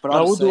about, but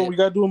we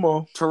got to do them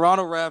all.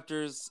 Toronto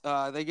Raptors,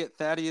 they get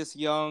Thaddeus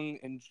Young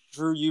and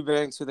Drew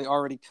Eubanks, who they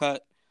already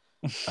cut.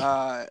 In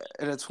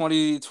a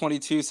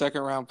 2022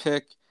 second-round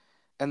pick,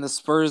 and the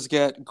Spurs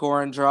get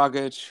Goran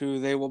Dragic, who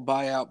they will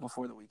buy out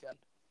before the weekend.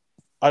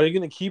 Are they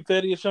going to keep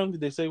Thaddeus Young?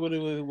 Did they say whether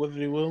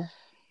they will?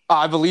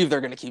 I believe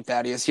they're going to keep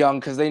Thaddeus Young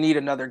because they need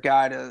another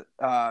guy to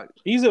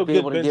he's a be good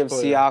able to give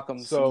player.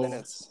 Siakam some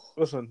minutes.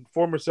 Listen,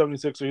 former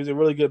 76er, he's a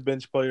really good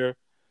bench player.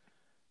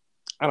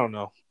 I don't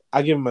know.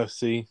 I give him a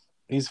C.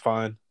 He's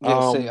fine.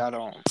 Yeah, see, I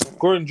don't.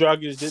 Gordon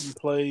Dragic didn't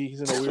play. He's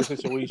in a weird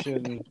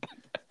situation.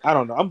 I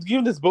don't know. I'm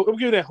giving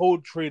that whole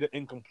trade an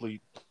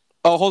incomplete.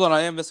 Oh, hold on.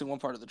 I am missing one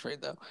part of the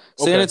trade, though.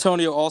 San Okay.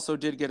 Antonio also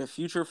did get a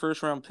future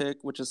first-round pick,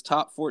 which is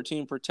top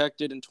 14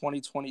 protected in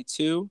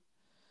 2022.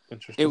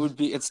 Interesting.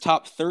 It's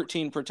top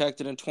 13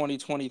 protected in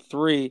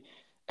 2023.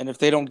 And if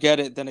they don't get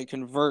it, then it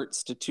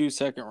converts to 2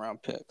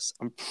 second-round picks.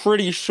 I'm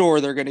pretty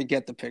sure they're going to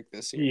get the pick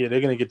this year. Yeah,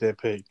 they're going to get that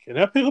pick. And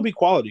that pick will be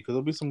quality because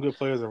there'll be some good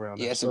players around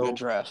there. Yeah, it's a good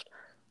draft.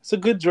 It's a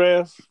good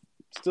draft.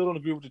 Still don't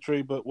agree with the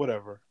trade, but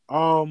whatever.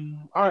 All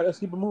right, let's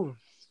keep it moving.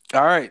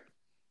 All right.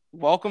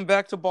 Welcome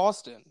back to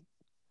Boston.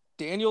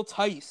 Daniel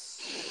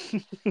Tice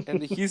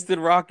and the Houston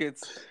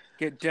Rockets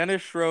get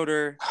Dennis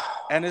Schroeder,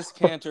 Enes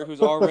Kanter,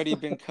 who's already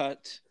been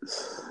cut,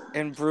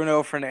 and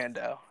Bruno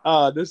Fernando.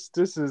 This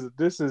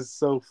is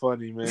so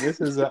funny, man.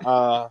 This is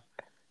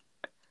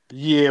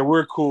yeah,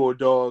 we're cool,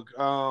 dog.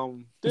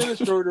 Dennis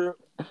Schroeder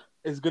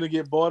is gonna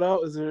get bought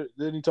out. Is there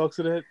any talks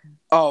of that?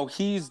 Oh,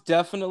 he's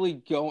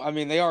definitely going. I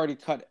mean, they already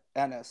cut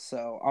Enes,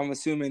 so I'm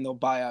assuming they'll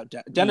buy out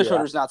Dennis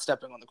Schroeder's not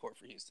stepping on the court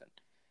for Houston.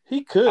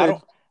 He could.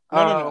 No.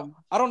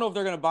 I don't know if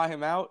they're going to buy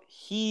him out.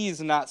 He's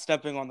not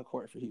stepping on the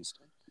court for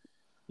Houston.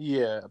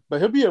 Yeah,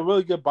 but he'll be a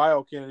really good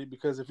buyout candidate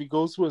because if he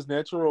goes to his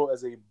natural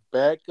as a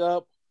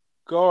backup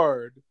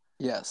guard,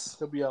 yes,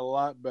 he'll be a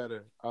lot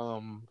better.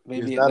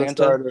 Maybe he's Atlanta. Not a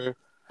starter.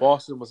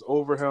 Boston was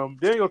over him.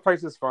 Daniel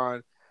Tice is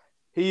fine.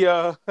 He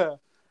always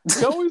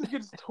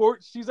gets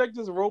torched. He's like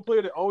this role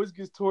player that always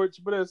gets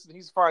torched, but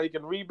he's fine. He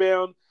can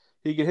rebound.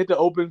 He can hit the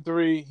open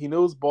three. He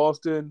knows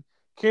Boston.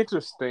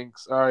 Kanter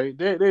stinks. All right,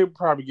 they're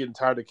probably getting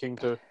tired of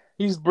Kanter.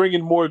 He's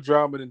bringing more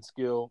drama than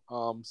skill.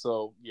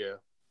 So yeah.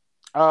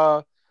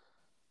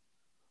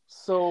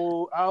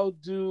 So I'll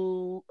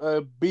do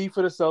a B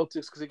for the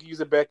Celtics because they can use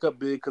a backup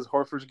big because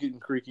Horford's getting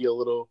creaky a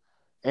little,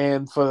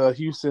 and for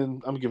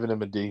Houston, I'm giving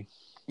them a D.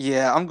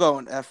 Yeah, I'm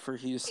going F for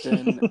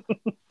Houston,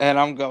 and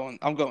I'm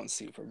going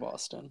C for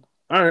Boston.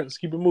 All right, let's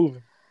keep it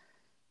moving.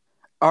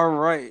 All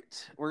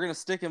right, we're gonna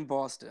stick in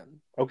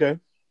Boston. Okay.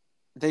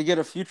 They get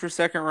a future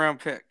second round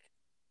pick.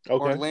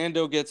 Okay.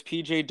 Orlando gets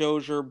PJ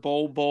Dozier,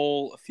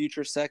 Bol, a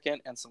future second,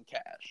 and some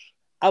cash.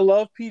 I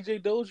love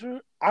PJ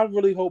Dozier. I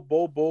really hope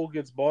Bol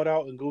gets bought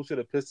out and goes to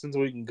the Pistons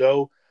where he can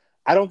go.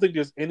 I don't think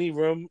there's any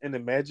room in the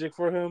Magic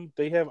for him.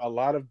 They have a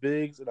lot of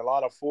bigs and a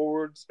lot of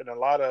forwards and a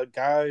lot of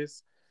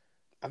guys.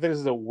 I think this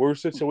is a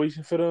worse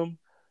situation for them.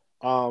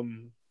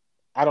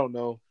 I don't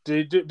know.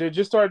 They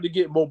just started to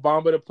get Mo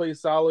Bamba to play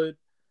solid.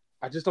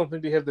 I just don't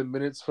think they have the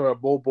minutes for a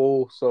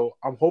Bol. So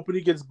I'm hoping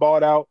he gets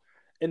bought out.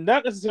 And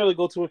not necessarily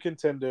go to a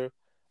contender.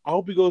 I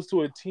hope he goes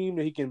to a team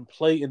that he can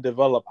play and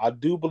develop. I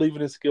do believe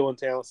in his skill and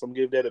talent, so I'm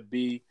going to give that a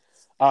B.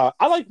 I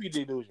like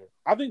PJ Dozier.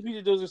 I think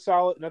PJ Dozier is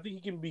solid, and I think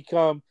he can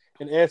become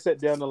an asset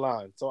down the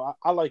line. So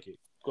I like it.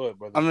 Go ahead,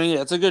 brother. I mean,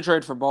 yeah, it's a good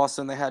trade for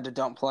Boston. They had to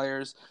dump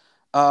players.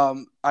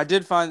 I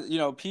did find,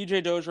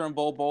 PJ Dozier and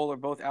Bol are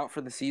both out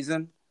for the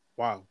season.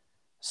 Wow.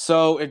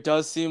 So it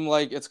does seem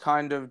like it's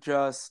kind of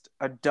just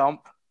a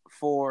dump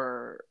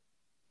for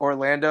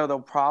Orlando.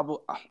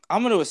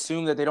 I'm going to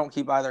assume that they don't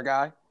keep either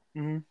guy.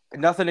 Mm-hmm.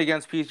 Nothing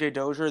against PJ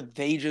Dozier.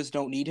 They just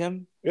don't need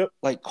him. Yep.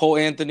 Like Cole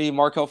Anthony,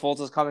 Markelle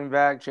Fultz is coming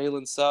back,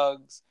 Jalen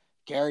Suggs,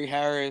 Gary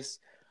Harris,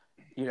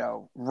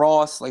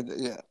 Ross.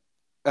 And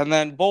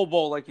then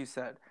Bol, like you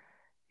said,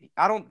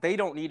 they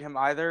don't need him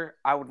either.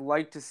 I would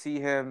like to see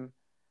him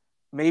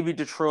maybe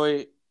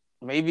Detroit.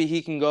 Maybe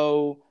he can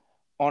go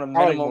on a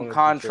minimum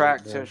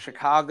contract to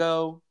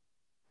Chicago.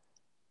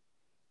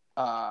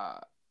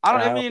 I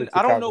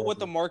don't know what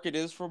the market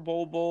is for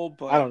Bol,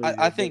 but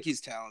I think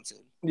he's talented.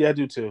 Yeah, I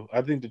do too.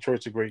 I think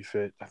Detroit's a great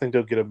fit. I think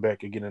they'll get him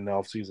back again in the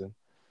offseason.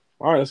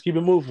 All right, let's keep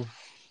it moving.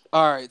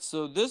 All right,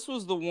 so this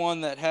was the one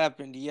that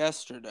happened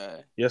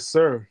yesterday. Yes,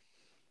 sir.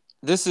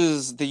 This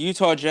is the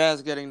Utah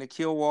Jazz getting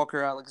Nickeil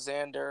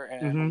Walker-Alexander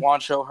and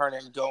Juancho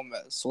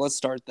Hernangomez. So let's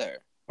start there.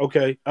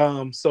 Okay.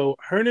 So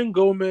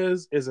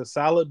Hernangomez is a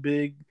solid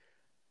big.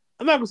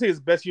 I'm not gonna say his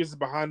best years is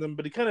behind him,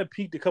 but he kind of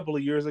peaked a couple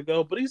of years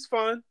ago. But he's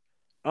fine.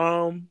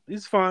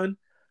 He's fine.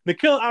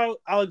 Nickeil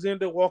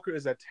Alexander-Walker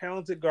is a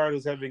talented guard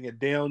who's having a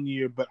down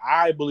year, but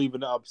I believe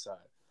in the upside.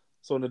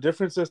 So in a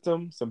different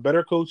system, some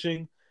better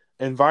coaching,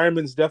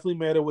 environments definitely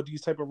matter with these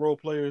type of role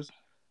players.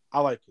 I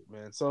like it,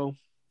 man. So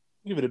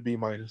give it a B-.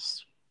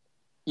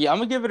 Yeah, I'm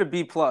gonna give it a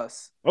B+.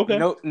 Okay.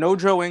 No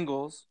Joe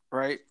Ingles,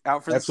 right?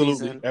 Out for the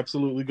season.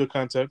 Absolutely good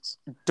context.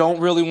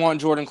 Don't really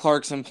want Jordan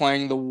Clarkson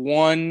playing the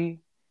one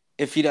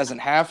if he doesn't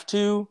have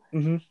to.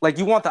 Mm-hmm. Like,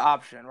 you want the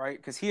option, right?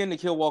 Because he and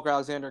Nickeil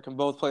Walker-Alexander can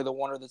both play the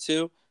one or the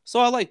two. So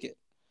I like it.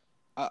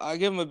 I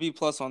give him a B+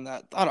 on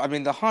that. The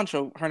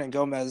Juancho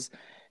Hernangomez,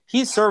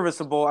 he's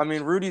serviceable. I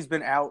mean, Rudy's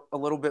been out a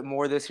little bit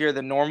more this year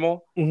than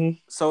normal. Mm-hmm.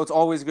 So it's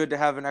always good to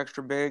have an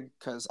extra big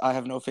because I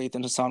have no faith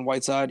in Hassan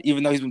Whiteside,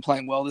 even though he's been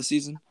playing well this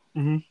season.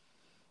 Mm-hmm.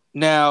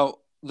 Now,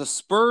 the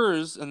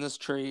Spurs in this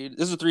trade,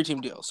 this is a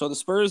 3-team deal. So the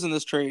Spurs in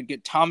this trade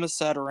get Thomas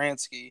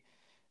Satoransky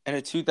and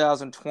a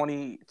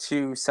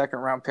 2022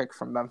 second-round pick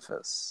from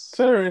Memphis.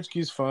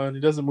 Satoransky's fine.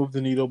 He doesn't move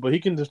the needle, but he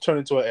can just turn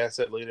into an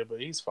asset later,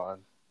 but he's fine.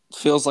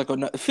 Feels like I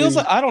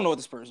don't know what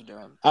the Spurs are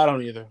doing. I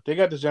don't either. They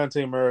got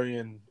DeJounte Murray,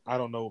 and I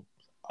don't know.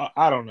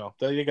 I don't know.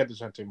 They got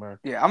DeJounte Murray.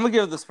 Yeah, I'm gonna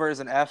give the Spurs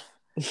an F,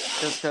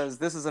 just because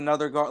this is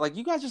another guard. Like,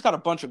 you guys just got a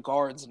bunch of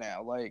guards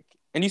now. Like,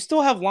 and you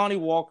still have Lonnie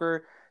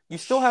Walker. You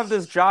still have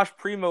this Josh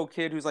Primo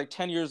kid who's like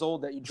 10 years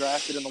old that you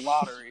drafted in the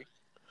lottery.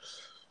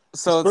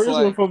 So Spurs it's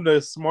like, went from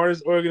the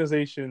smartest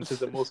organization to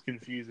the most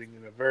confusing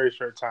in a very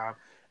short time.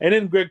 And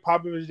then Greg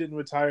Popovich didn't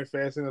retire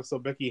fast enough, so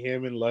Becky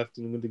Hammond left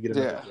and went to get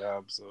another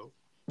job. So,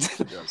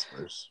 good job,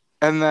 Spurs.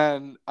 And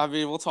then, I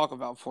mean, we'll talk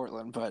about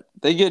Portland, but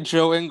they get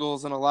Joe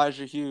Ingles and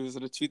Elijah Hughes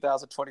in a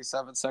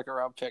 2027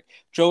 second-round pick.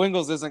 Joe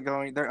Ingles isn't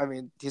going there. I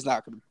mean, he's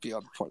not going to be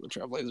on the Portland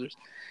Trailblazers.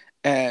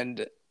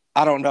 And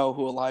I don't know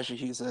who Elijah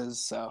Hughes is,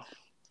 so.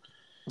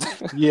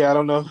 Yeah, I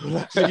don't know who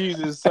Elijah Hughes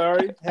is.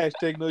 Sorry.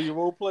 Hashtag know your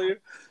role player.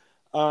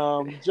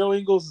 Joe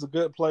Ingles is a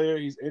good player.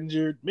 He's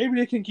injured. Maybe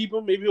they can keep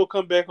him. Maybe he'll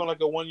come back on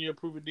like a 1-year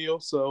proven deal.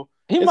 So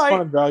it's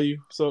fine value.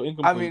 So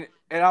incomplete. I mean,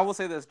 and I will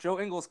say this: Joe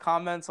Ingles'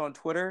 comments on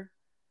Twitter,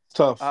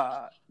 tough.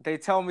 They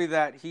tell me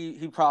that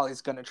he probably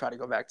is going to try to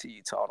go back to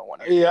Utah in a 1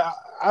 year. Yeah,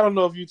 I don't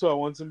know if Utah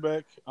wants him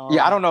back.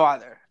 Yeah, I don't know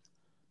either.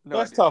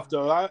 That's tough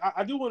though.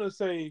 I do want to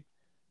say,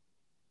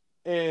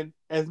 and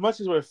as much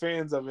as we're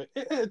fans of it,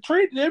 the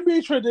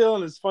NBA trade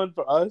deadline is fun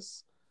for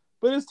us.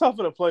 But it's tough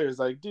for the players.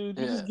 Like, dude,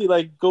 you just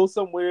get go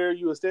somewhere,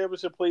 you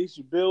establish a place,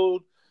 you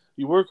build,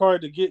 you work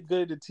hard to get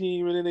good at the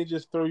team, and then they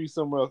just throw you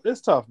somewhere else.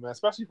 It's tough, man.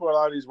 Especially for a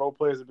lot of these role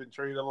players that have been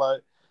traded a lot.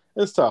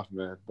 It's tough,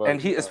 man. But,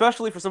 and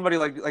especially for somebody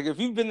like if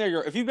you've been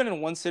there, if you've been in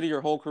one city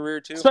your whole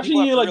career too.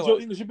 Especially you, like Joe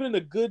Ingles, you've been in a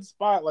good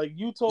spot. Like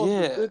Utah's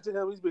been good to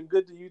him. He's been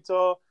good to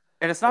Utah.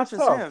 And it's not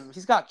just him.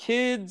 He's got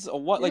kids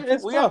or what. Like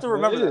we have to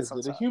remember that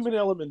sometimes. The human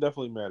element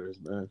definitely matters,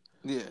 man.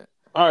 Yeah.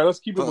 All right, let's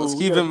keep it moving. Let's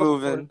keep it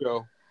moving.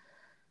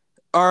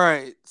 All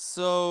right,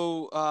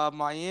 so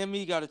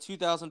Miami got a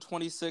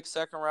 2026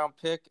 second-round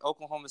pick.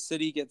 Oklahoma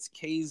City gets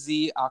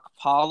KZ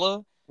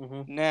Okpala.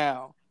 Mm-hmm.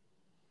 Now,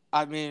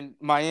 I mean,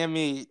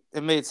 Miami,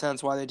 it made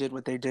sense why they did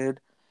what they did.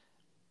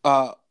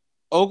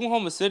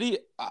 Oklahoma City,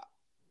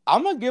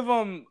 I'm going to give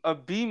them a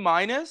B-.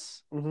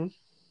 Mm-hmm.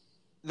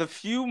 The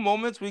few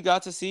moments we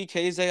got to see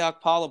KZ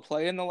Okpala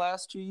play in the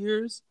last 2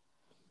 years,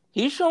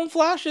 he's shown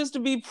flashes to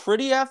be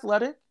pretty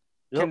athletic.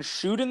 Can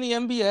shoot in the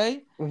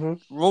NBA,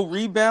 will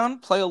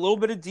rebound, play a little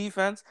bit of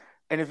defense.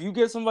 And if you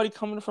get somebody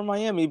coming from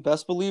Miami,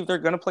 best believe they're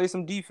going to play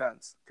some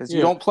defense. Because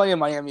you don't play in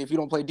Miami if you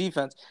don't play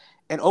defense.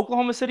 And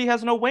Oklahoma City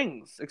has no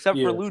wings except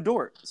for Lou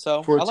Dort.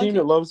 So for a team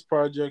that loves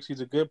projects, he's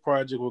a good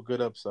project with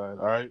good upside.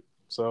 All right?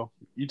 So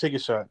you take a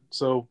shot.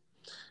 So,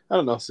 I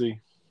don't know, C+.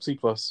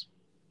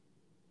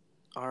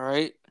 All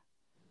right.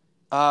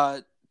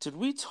 Did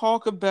we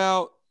talk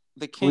about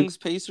the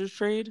Kings-Pacers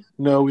trade?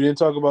 No, we didn't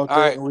talk about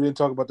that, and we didn't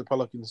talk about the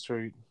Pelicans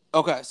trade.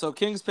 Okay, so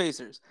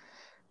Kings-Pacers.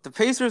 The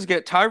Pacers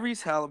get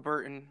Tyrese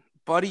Halliburton,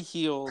 Buddy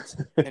Hield,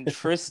 and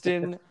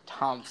Tristan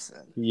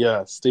Thompson.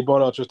 Yes, they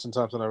bought out Tristan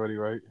Thompson already,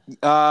 right?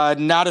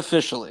 Not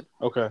officially.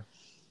 Okay.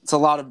 It's a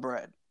lot of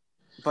bread.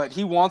 But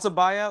he wants a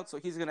buyout, so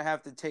he's going to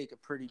have to take a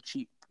pretty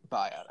cheap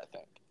buyout, I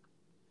think.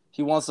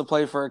 He wants to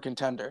play for a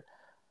contender.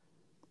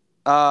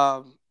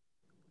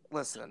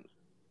 Listen.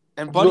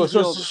 And Buddy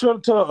Hield...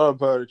 Shut up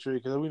about the trade,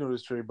 because we know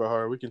this trade by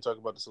heart. We can talk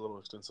about this a little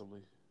extensively.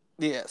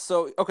 Yeah,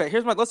 so, okay,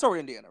 let's start with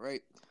Indiana,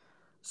 right?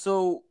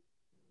 So,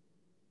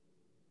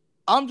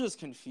 I'm just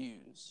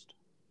confused.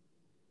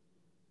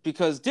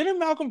 Because didn't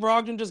Malcolm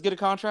Brogdon just get a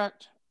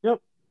contract?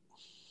 Yep.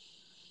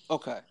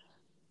 Okay.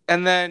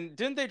 And then,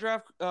 didn't they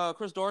draft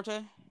Chris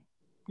Duarte?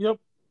 Yep.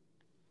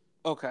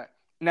 Okay.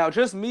 Now,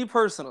 just me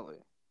personally,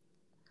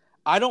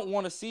 I don't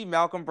want to see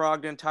Malcolm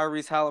Brogdon,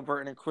 Tyrese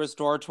Halliburton, and Chris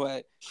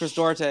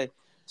Duarte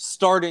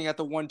starting at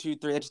the 1, 2,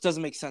 3. It just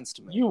doesn't make sense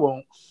to me. You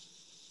won't.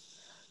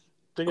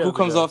 Who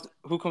comes off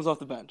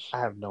the bench? I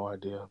have no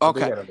idea.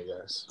 Okay.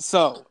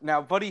 So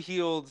now Buddy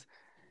Hield.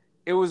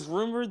 It was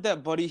rumored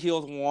that Buddy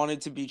Hield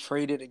wanted to be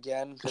traded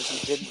again because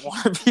he didn't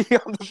want to be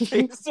on the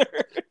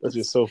Pacers. That's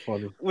just so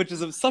funny. Which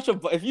is such a.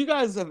 If you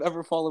guys have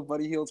ever followed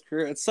Buddy Hield's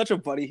career, it's such a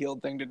Buddy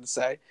Hield thing to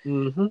say.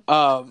 Mm-hmm.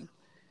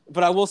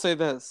 But I will say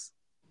this: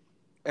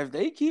 if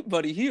they keep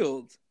Buddy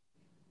Hield,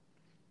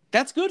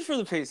 that's good for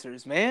the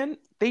Pacers, man.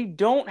 They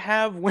don't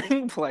have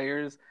wing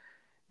players.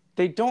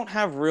 They don't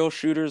have real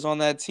shooters on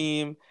that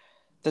team.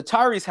 The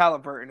Tyrese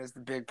Halliburton is the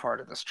big part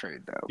of this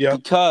trade, though. Yeah.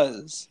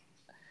 Because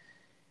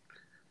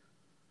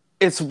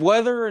it's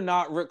whether or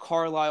not Rick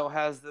Carlisle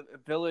has the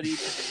ability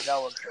to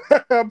develop him.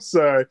 I'm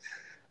sorry.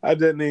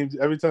 That name,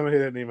 every time I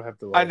hear that name, I have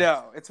to laugh. I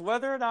know. It's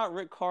whether or not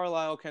Rick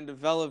Carlisle can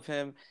develop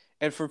him.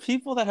 And for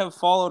people that have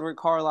followed Rick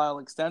Carlisle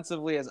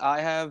extensively, as I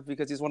have,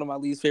 because he's one of my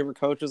least favorite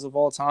coaches of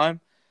all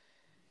time,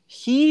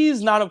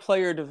 he's not a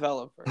player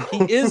developer.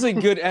 He is a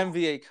good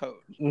NBA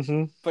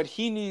coach, but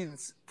he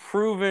needs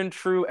proven,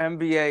 true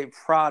NBA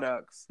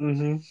products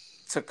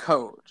to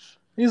coach.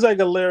 He's like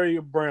a Larry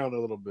Brown a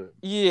little bit.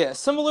 Yeah,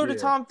 similar to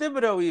Tom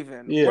Thibodeau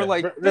even. Yeah, where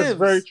like that's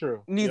very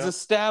true. Needs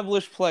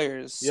established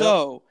players. Yep.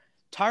 So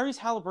Tyrese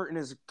Halliburton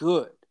is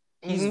good.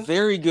 He's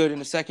very good in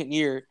the second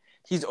year.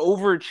 He's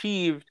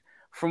overachieved,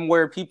 from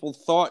where people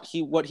thought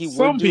what he would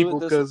Some do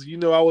people, at this.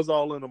 because I was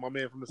all in on my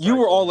man from the You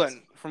were all Cyclones.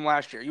 in from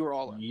last year. You were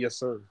all in. Yes,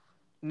 sir.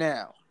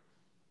 Now,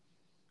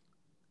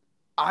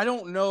 I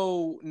don't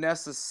know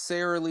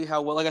necessarily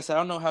how well. Like I said, I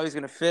don't know how he's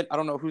going to fit. I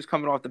don't know who's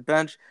coming off the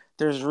bench.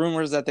 There's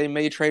rumors that they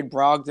may trade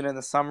Brogdon in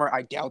the summer.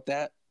 I doubt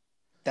that.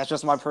 That's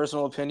just my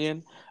personal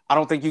opinion. I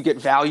don't think you get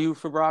value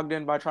for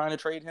Brogdon by trying to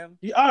trade him.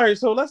 Yeah, all right,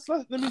 so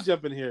let me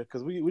jump in here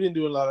because we didn't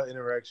do a lot of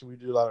interaction. We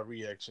did a lot of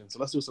reaction. So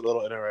let's do a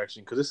little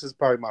interaction because this is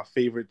probably my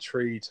favorite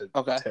trade to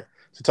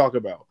talk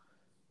about.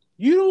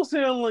 You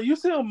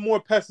sound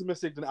more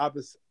pessimistic than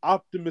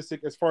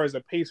optimistic as far as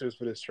the Pacers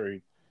for this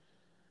trade.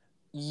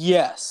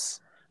 Yes.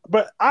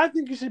 But I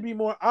think you should be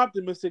more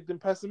optimistic than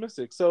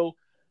pessimistic. So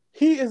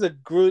he is a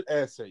good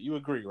asset. You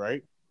agree,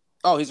 right?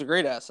 Oh, he's a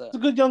great asset.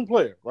 He's a good young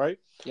player, right?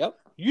 Yep.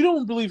 You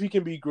don't believe he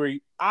can be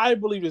great. I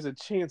believe there's a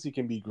chance he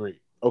can be great.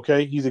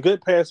 Okay? He's a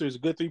good passer. He's a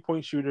good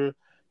three-point shooter.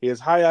 He has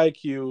high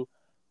IQ.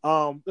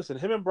 Listen,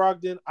 him and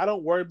Brogdon, I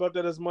don't worry about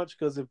that as much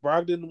because if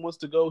Brogdon wants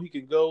to go, he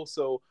can go.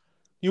 So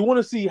you want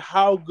to see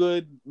how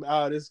good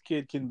this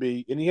kid can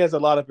be. And he has a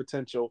lot of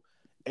potential.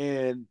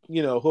 And,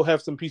 he'll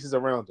have some pieces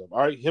around him. All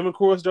right? Him and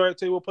Chris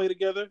Duarte will play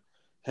together.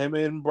 Him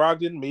and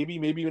Brogdon,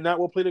 maybe not,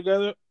 will play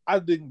together. I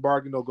think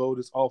Brogdon will go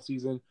this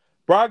offseason.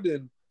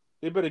 Brogdon,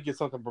 they better get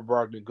something for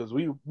Brogdon because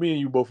me and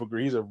you both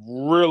agree he's a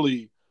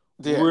really,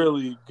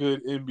 really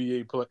good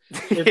NBA player.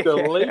 If the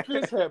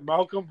Lakers had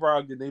Malcolm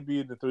Brogdon, they'd be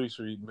in the 3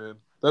 Street, man.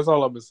 That's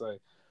all I'm going to say.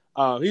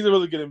 He's a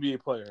really good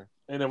NBA player.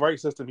 In the right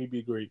system, he'd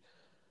be great.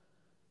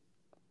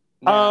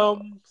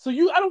 Now,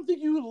 I don't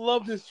think you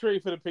love this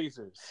trade for the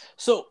Pacers.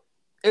 So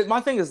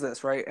my thing is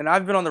this, right? And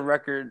I've been on the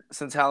record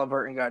since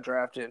Halliburton got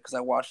drafted because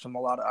I watched him a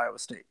lot at Iowa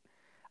State.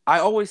 I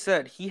always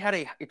said he had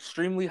an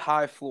extremely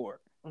high floor.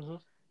 Mm-hmm.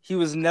 He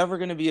was never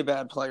going to be a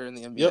bad player in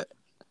the NBA. Yep.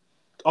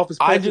 Off his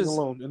passing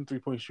alone in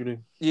 3-point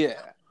shooting.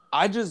 Yeah.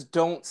 I just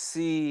don't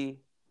see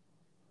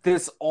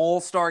this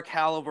all-star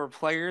caliber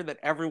player that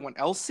everyone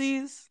else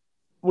sees.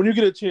 When you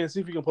get a chance,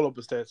 see if you can pull up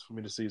the stats for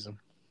me this season.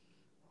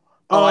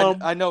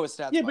 I know his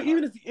stats. Yeah, but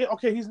even if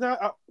he's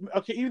not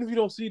even if you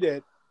don't see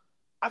that,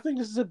 I think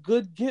this is a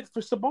good get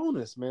for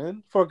Sabonis,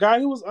 man. For a guy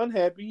who was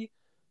unhappy,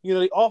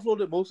 they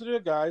offloaded most of their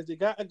guys. They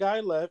got a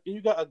guy left, and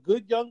you got a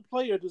good young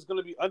player that's going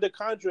to be under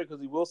contract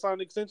because he will sign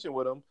an extension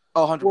with him.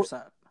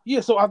 100%. Yeah,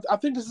 so I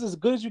think this is as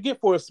good as you get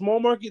for a small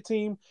market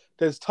team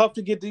that's tough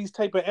to get these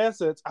type of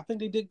assets. I think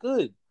they did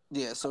good.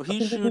 Yeah, so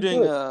he's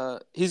shooting.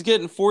 He's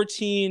getting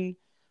 14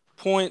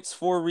 points,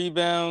 4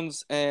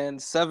 rebounds,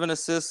 and 7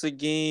 assists a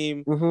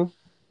game. Mm-hmm.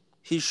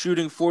 He's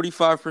shooting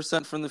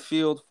 45% from the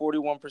field,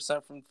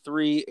 41% from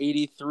 3,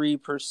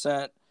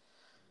 83%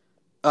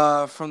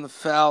 from the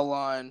foul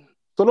line.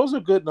 So those are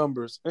good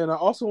numbers. And I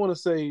also want to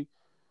say,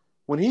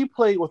 when he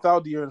played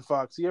without De'Aaron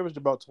Fox, he averaged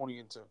about 20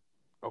 and 2.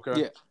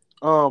 Okay? Yeah.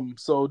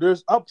 So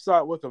there's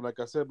upside with him, like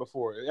I said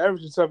before.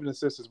 Averaging 7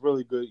 assists is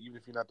really good, even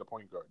if you're not the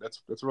point guard.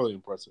 That's really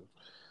impressive.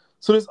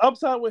 So there's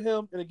upside with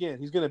him, and again,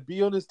 he's going to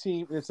be on this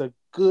team, and it's a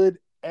good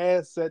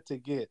asset to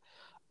get.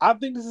 I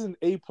think this is an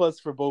A+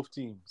 for both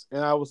teams,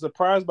 and I was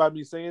surprised by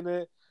me saying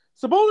that.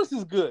 Sabonis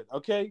is good,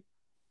 okay?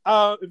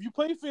 If you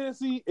play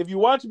fantasy, if you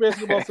watch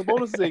basketball,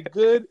 Sabonis is a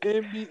good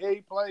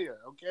NBA player,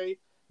 okay?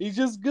 He's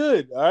just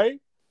good, all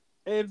right?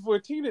 And for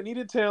a team that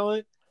needed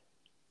talent,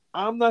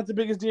 I'm not the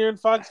biggest De'Aaron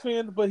Fox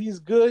fan, but he's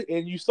good.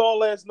 And you saw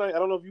last night, I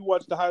don't know if you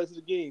watched the highlights of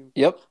the game.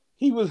 Yep.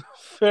 He was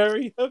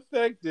very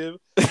effective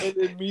and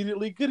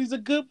immediately good. He's a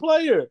good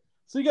player.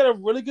 So you got a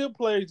really good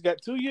player. He's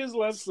got 2 years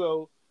left,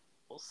 so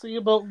we'll see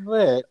about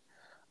that.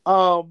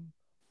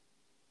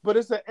 But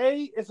it's an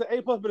A+,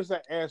 but it's an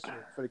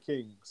asterisk for the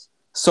Kings.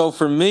 So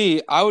for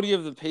me, I would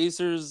give the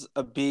Pacers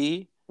a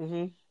B,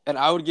 mm-hmm. and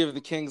I would give the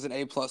Kings an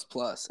A++,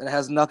 and it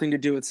has nothing to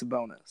do with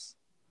Sabonis.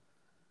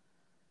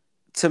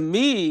 To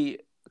me,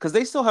 because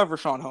they still have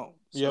Rashawn Holmes,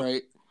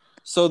 right?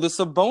 So the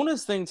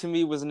Sabonis thing to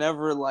me was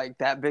never like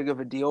that big of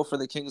a deal for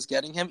the Kings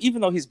getting him, even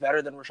though he's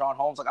better than Rashawn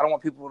Holmes. Like I don't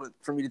want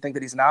for me to think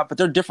that he's not, but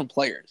they're different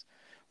players.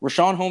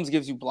 Rashawn Holmes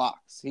gives you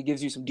blocks. He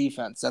gives you some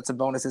defense. That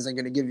Sabonis isn't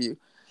going to give you.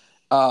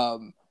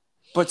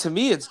 But to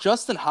me, it's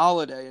Justin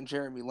Holiday and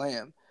Jeremy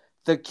Lamb.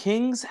 The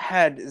Kings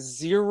had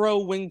 0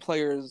 wing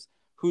players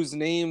whose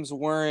names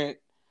weren't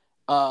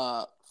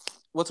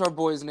what's our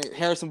boy's name?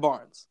 Harrison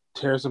Barnes.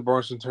 Harrison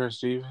Barnes and Terrence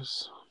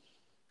Davis.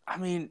 I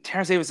mean,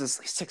 Terrence Davis is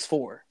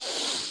 6'4".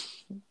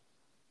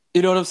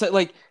 You know what I'm saying?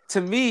 Like,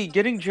 to me,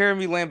 getting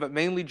Jeremy Lamb, but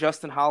mainly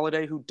Justin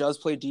Holiday, who does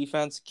play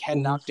defense,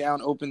 can knock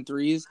down open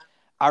threes.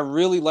 I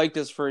really like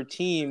this for a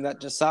team that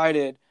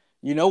decided,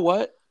 you know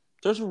what?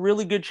 There's a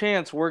really good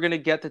chance we're going to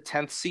get the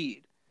 10th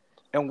seed,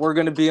 and we're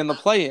going to be in the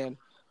play-in.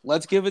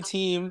 Let's give a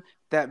team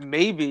that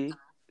maybe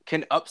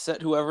can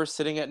upset whoever's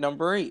sitting at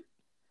number 8.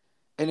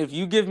 And if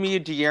you give me a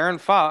De'Aaron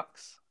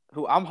Fox,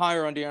 who I'm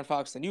higher on De'Aaron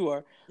Fox than you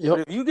are,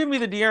 but if you give me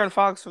the De'Aaron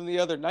Fox from the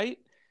other night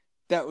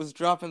that was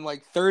dropping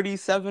like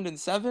 37 and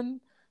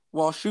 7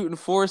 while shooting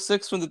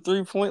 4-6 from the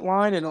 3-point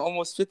line and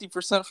almost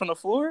 50% from the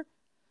floor,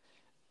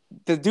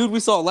 the dude we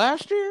saw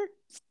last year,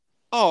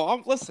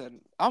 I'm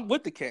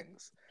with the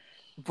Kings.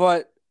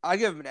 But I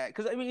give him that.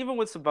 Because, I mean, even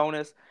with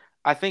Sabonis,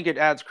 I think it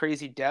adds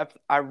crazy depth.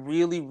 I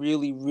really,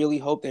 really, really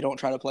hope they don't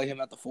try to play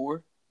him at the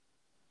 4,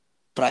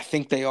 but I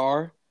think they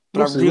are. But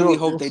We'll I see. really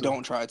hope We'll they see.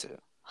 don't try to.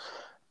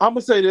 I'm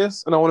gonna say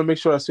this, and I want to make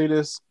sure I say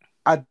this.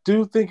 I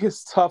do think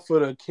it's tough for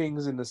the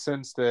Kings in the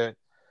sense that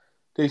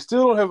they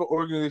still don't have an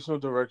organizational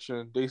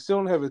direction. They still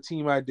don't have a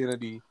team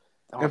identity.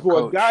 And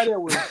for a guy that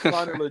was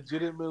trying to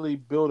legitimately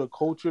build a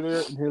culture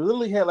there, and he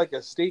literally had like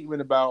a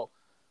statement about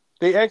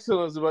they asked him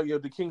about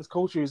the Kings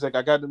culture. He's like,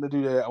 I got them to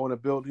do that. I want to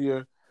build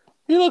here.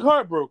 He looked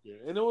heartbroken,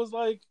 and it was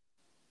like,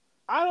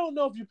 I don't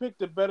know if you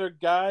picked a better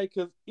guy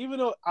because even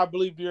though I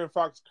believe De'Aaron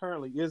Fox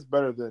currently is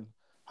better than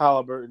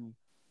Halliburton,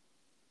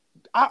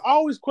 I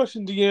always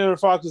question De'Aaron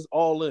Fox's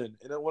all in,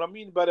 and what I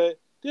mean by that,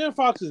 De'Aaron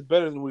Fox is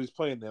better than what he's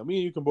playing now. Me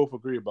and you can both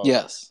agree about that.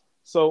 Yes.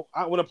 So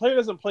when a player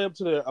doesn't play up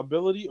to their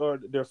ability or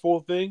their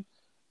full thing,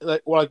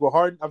 like with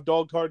Harden, I've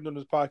dogged Harden on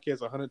this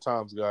podcast 100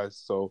 times, guys.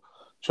 So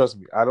trust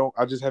me,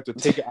 I just have to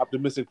take an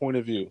optimistic point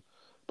of view.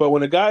 But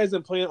when a guy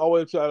isn't playing all the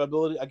way up to that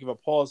ability, I give a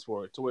pause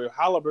for it. To where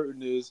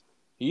Halliburton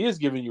he is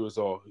giving you his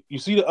all. You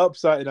see the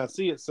upside, and I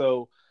see it.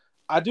 So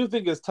I do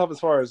think it's tough as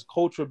far as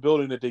culture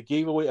building that they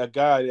gave away a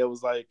guy that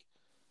was like,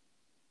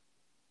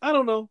 I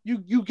don't know.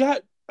 You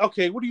got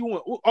okay. What do you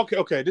want?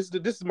 Okay. This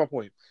is my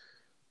point.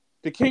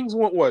 The Kings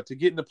want what to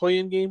get in the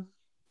play-in game.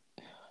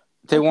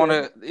 They want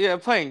to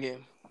playing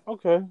game.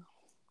 Okay,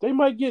 they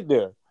might get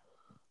there,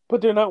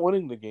 but they're not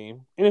winning the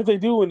game. And if they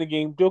do win the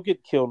game, they'll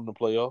get killed in the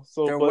playoffs.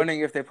 So they're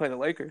winning if they play the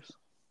Lakers.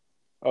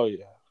 Oh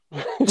yeah.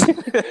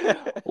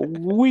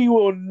 We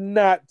will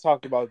not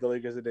talk about the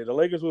Lakers today. The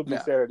Lakers will be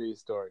Saturday's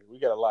story. We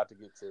got a lot to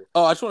get to.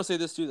 Oh, I just want to say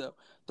this too, though.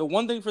 The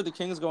one thing for the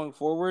Kings going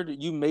forward,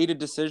 you made a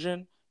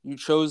decision. You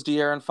chose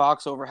De'Aaron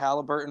Fox over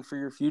Halliburton for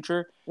your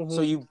future. Mm-hmm.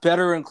 So you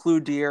better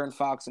include De'Aaron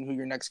Fox in who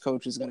your next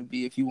coach is going to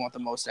be if you want the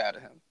most out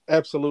of him.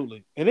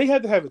 Absolutely. And they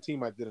had to have a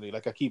team identity,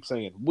 like I keep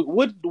saying.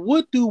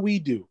 What do we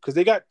do? Because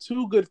they got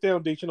two good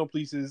foundational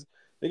pieces.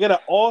 They got an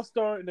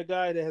all-star and a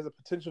guy that has a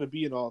potential to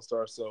be an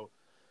all-star. So,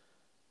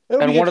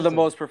 and one of the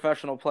most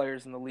professional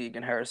players in the league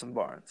in Harrison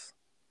Barnes,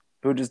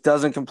 who just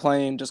doesn't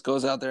complain, just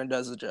goes out there and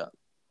does the job.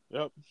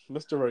 Yep,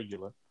 Mr.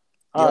 Regular.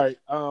 All right.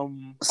 We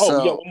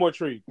got one more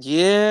trade.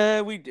 Yeah,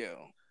 we do.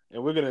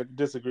 And we're gonna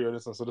disagree on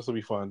this one, so this will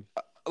be fun.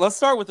 Let's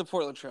start with the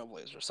Portland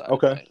Trailblazers side.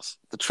 Okay. Of things.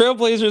 The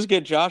Trailblazers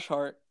get Josh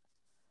Hart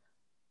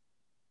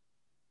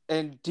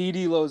and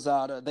Didi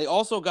Lozada. They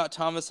also got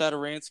Thomas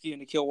Satoransky and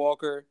Nikhil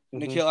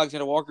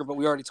Alexander Walker, but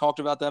we already talked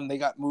about them. They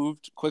got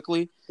moved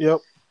quickly. Yep.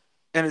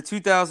 And a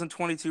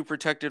 2022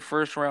 protected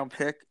first-round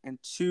pick and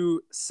 2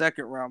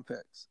 second-round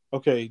picks.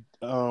 Okay.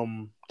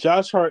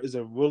 Josh Hart is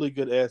a really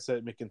good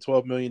asset, making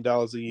 $12 million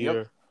a year.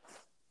 Yep.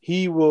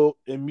 He will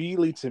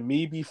immediately, to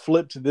me, be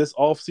flipped this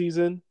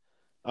offseason.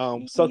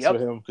 Sucks for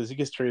him because he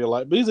gets traded a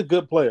lot. But he's a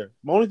good player.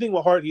 The only thing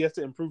with Hart, he has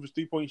to improve his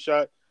three-point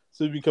shot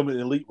so he become an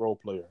elite role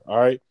player. All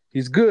right?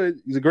 He's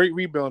good. He's a great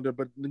rebounder.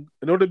 But in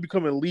order to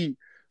become elite,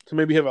 to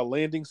maybe have a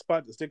landing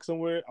spot to stick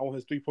somewhere, I want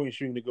his three-point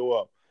shooting to go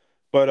up.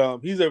 But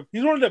he's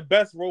one of the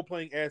best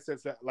role-playing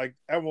assets that like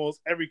almost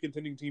every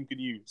contending team could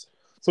use.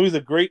 So he's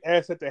a great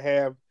asset to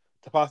have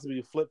to possibly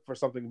flip for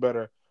something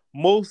better.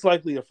 Most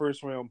likely a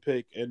first-round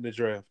pick in the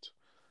draft.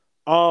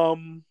 You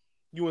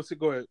want to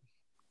go ahead?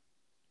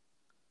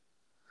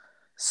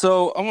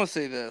 So I'm gonna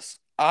say this.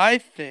 I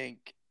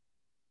think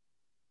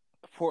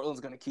Portland's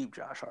gonna keep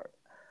Josh Hart.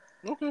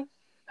 Okay.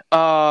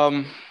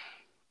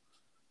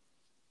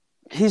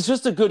 He's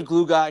just a good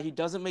glue guy. He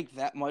doesn't make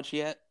that much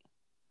yet.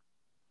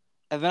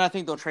 And then I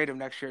think they'll trade him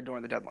next year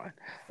during the deadline.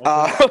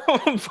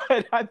 Okay.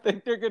 But I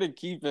think they're going to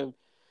keep him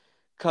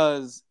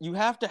because you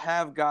have to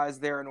have guys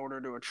there in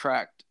order to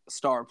attract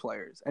star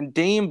players. And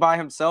Dame by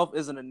himself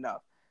isn't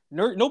enough.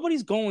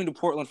 Nobody's going to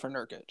Portland for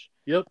Nurkic.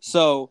 Yep.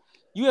 So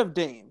you have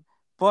Dame.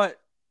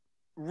 But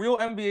real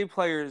NBA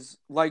players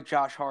like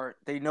Josh Hart,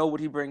 they know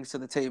what he brings to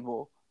the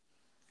table.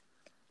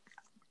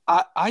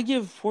 I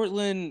give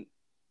Portland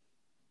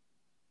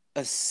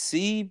a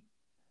C-.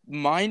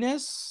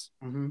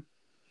 Mm-hmm.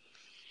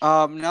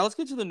 Now let's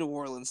get to the New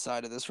Orleans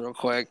side of this real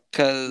quick,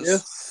 because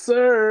yes,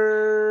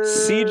 sir.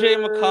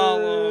 CJ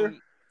McCollum,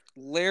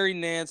 Larry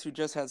Nance, who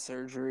just had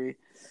surgery,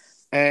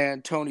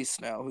 and Tony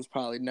Snell, who's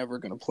probably never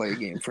going to play a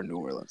game for New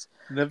Orleans.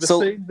 Never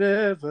say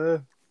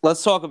never.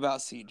 Let's talk about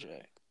CJ.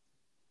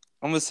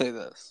 I'm going to say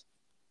this.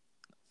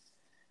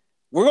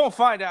 We're going to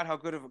find out how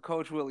good of a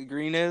coach Willie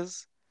Green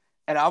is,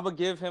 and I'm going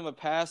to give him a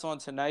pass on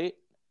tonight.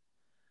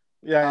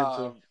 Yeah, I am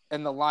too.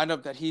 And the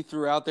lineup that he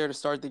threw out there to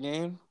start the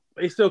game.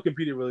 They still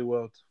competed really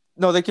well.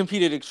 No, they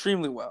competed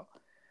extremely well.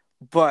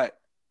 But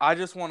I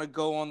just want to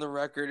go on the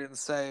record and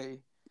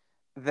say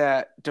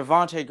that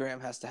Devontae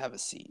Graham has to have a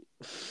seat.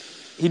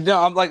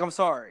 I'm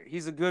sorry.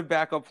 He's a good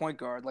backup point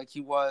guard like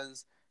he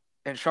was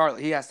in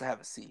Charlotte. He has to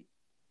have a seat.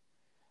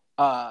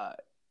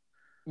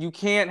 You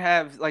can't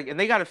have and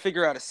they got to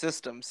figure out a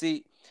system.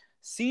 See,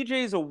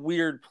 CJ's a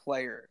weird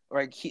player.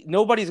 Right?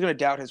 Nobody's going to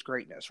doubt his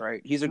greatness,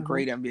 right? He's a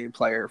great NBA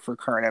player for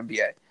current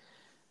NBA.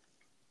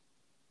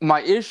 My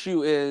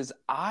issue is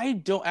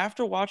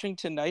after watching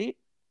tonight,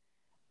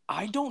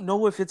 I don't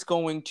know if it's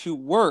going to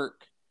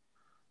work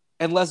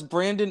unless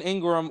Brandon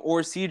Ingram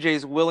or CJ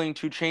is willing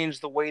to change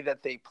the way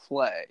that they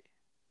play.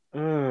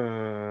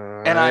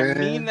 And I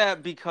mean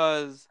that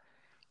because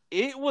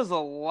it was a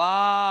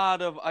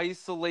lot of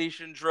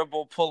isolation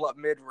dribble pull up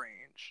mid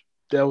range.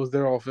 That was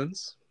their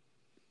offense.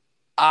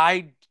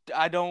 I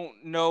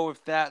don't know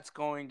if that's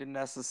going to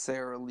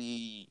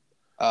necessarily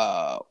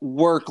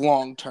work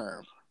long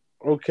term.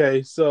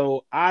 Okay,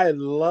 so I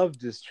love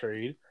this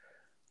trade.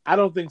 I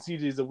don't think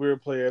CJ is a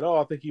weird player at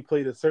all. I think he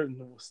played a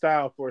certain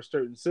style for a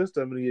certain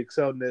system, and he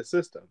excelled in that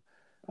system.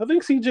 I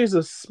think CJ is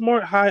a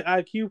smart, high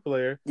IQ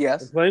player.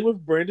 Yes. And playing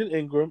with Brandon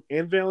Ingram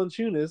and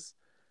Valanciunas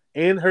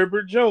and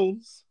Herbert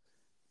Jones,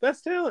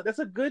 that's talent. That's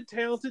a good,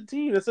 talented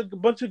team. That's a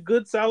bunch of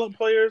good, solid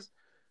players.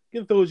 You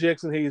can throw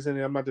Jackson Hayes in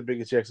there. I'm not the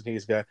biggest Jackson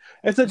Hayes guy.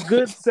 It's a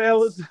good,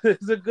 solid.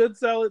 It's a good,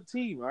 solid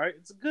team. All right,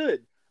 it's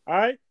good. All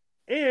right,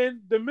 and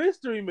the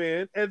mystery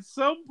man at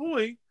some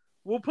point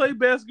will play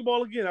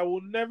basketball again. I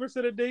will never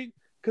set a date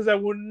because I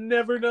will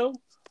never know.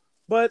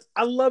 But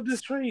I love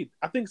this trade.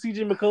 I think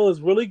CJ McCullough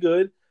is really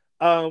good.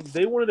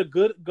 They wanted a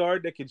good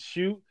guard that could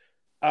shoot.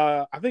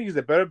 I think he's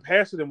a better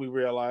passer than we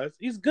realized.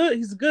 He's good.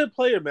 He's a good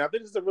player, man. I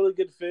think this is a really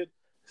good fit.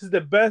 This is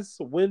the best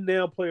win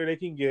now player they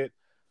can get.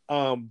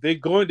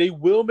 They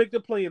will make the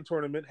play-in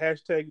tournament.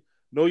 Hashtag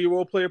know your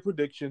role player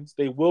predictions.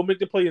 They will make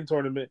the play-in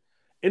tournament,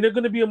 and they're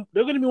gonna be one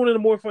of the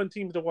more fun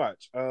teams to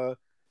watch.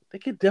 They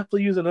could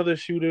definitely use another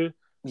shooter.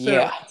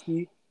 Yeah.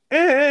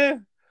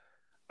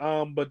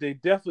 But they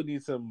definitely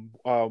need some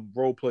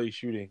role play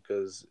shooting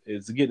because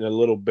it's getting a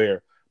little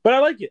bare. But I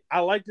like it. I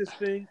like this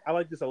thing. I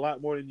like this a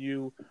lot more than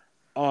you.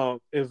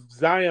 If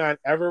Zion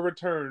ever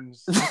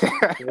returns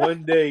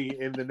one day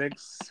in the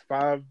next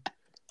 5,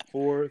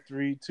 4,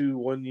 3, 2,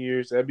 1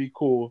 years, that'd be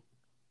cool.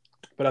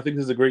 But I think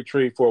this is a great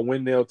trade for a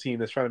win now team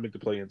that's trying to make the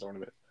play-in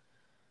tournament.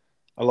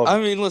 I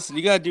mean, listen,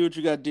 you gotta do what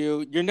you gotta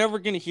do. You're never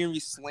gonna hear me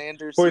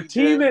slander for CJ. A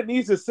team that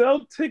needs to sell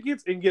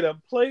tickets and get a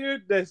player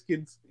that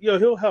can,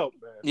 he'll help,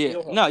 man. Yeah,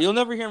 no, you'll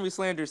never hear me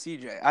slander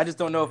CJ. I just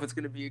don't know if it's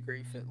gonna be a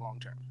great fit long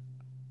term.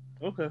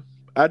 Okay,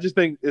 I just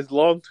think it's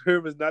long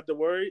term is not to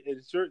worry.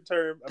 It's short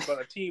term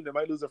about a team that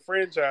might lose a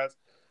franchise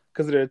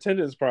because of their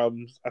attendance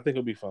problems. I think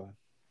it'll be fine.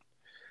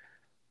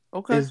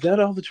 Okay, is that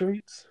all the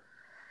trades?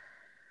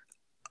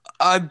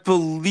 I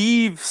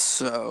believe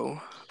so.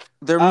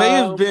 There may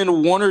have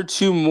been one or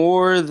two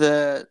more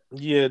that...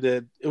 Yeah,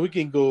 that we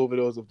can go over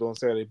those on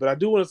Saturday. But I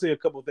do want to say a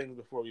couple things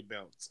before we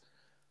bounce.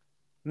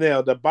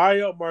 Now, the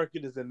buyout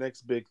market is the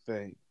next big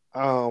thing.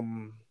 I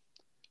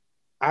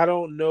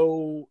don't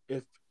know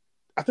if...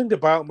 I think the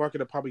buyout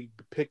market will probably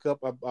pick up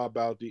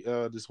about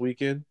this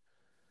weekend.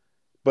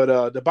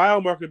 But the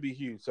buyout market will be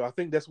huge. So I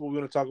think that's what we're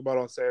going to talk about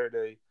on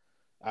Saturday.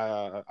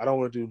 I don't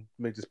want to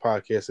make this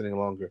podcast any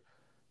longer.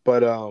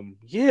 But,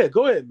 yeah,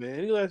 go ahead, man.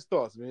 Any last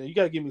thoughts, man? You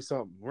got to give me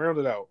something. Round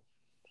it out.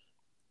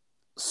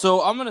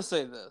 So I'm going to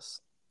say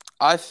this.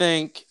 I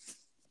think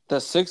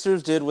the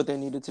Sixers did what they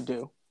needed to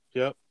do.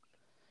 Yep.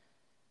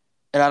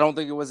 And I don't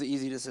think it was an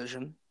easy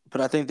decision,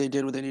 but I think they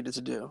did what they needed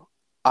to do.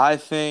 I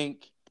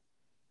think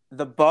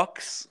the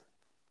Bucks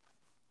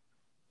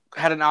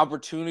had an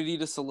opportunity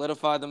to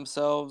solidify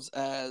themselves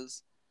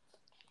as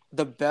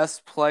the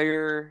best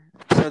player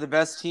or the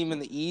best team in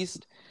the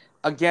East.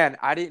 Again,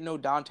 I didn't know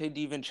Dante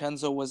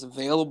DiVincenzo was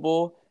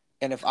available,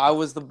 and if I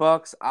was the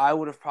Bucks, I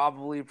would have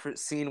probably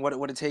seen what it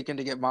would have taken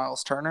to get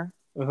Miles Turner.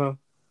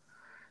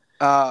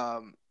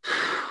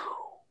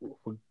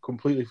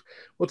 Completely.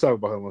 We'll talk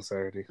about him on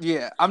Saturday.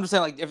 Yeah, I'm just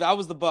saying, like, if I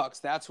was the Bucks,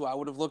 that's who I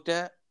would have looked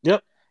at.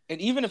 Yep.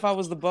 And even if I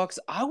was the Bucks,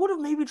 I would have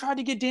maybe tried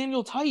to get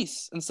Daniel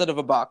Tice instead of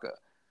Ibaka.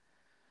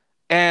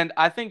 And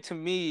I think, to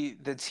me,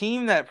 the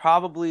team that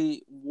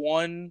probably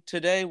won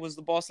today was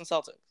the Boston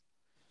Celtics.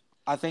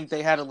 I think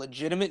they had a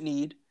legitimate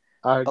need,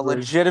 a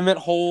legitimate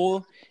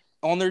hole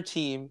on their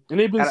team. And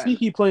they've been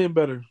sneaky playing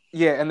better.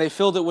 Yeah, and they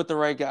filled it with the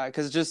right guy.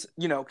 Because just,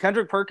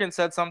 Kendrick Perkins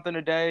said something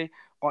today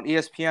on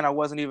ESPN I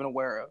wasn't even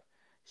aware of.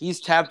 He's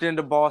tapped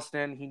into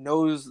Boston. He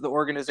knows the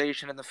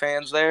organization and the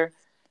fans there.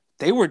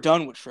 They were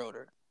done with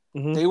Schroeder.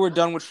 Mm-hmm. They were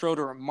done with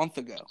Schroeder a month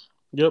ago.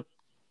 Yep.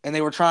 And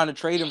they were trying to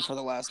trade him for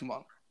the last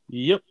month.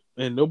 Yep.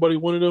 And nobody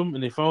wanted him,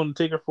 and they found a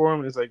taker for him,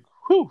 and it's like,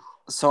 whew.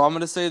 So I'm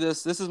going to say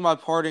this. This is my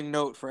parting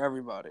note for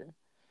everybody.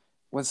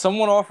 When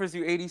someone offers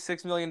you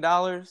 $86 million,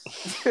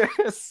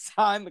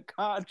 sign the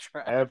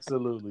contract.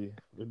 Absolutely.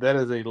 That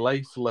is a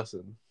life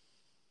lesson.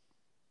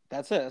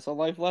 That's it. It's a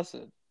life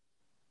lesson.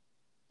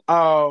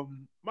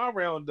 My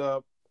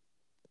roundup.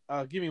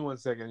 Give me 1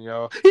 second,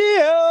 y'all.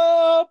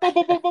 Yeah.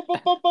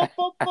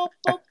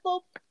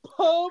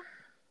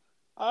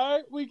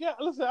 All right,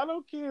 listen, I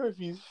don't care if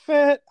he's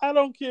fat. I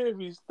don't care if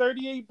he's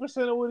 38%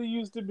 of what he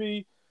used to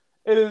be.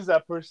 It is a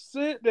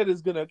percent that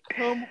is going to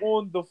come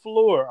on the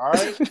floor, all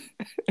right?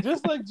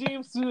 Just like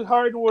James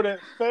Harden wore that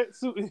fat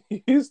suit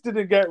in Houston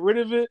and got rid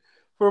of it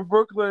for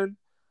Brooklyn.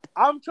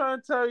 I'm trying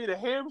to tell you the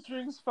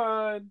hamstring's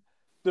fine.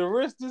 The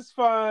wrist is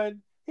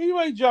fine. He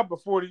might drop a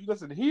 40.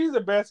 Listen, he's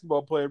a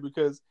basketball player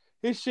because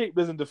his shape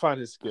doesn't define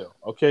his skill,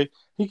 okay?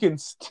 He can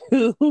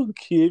still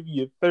give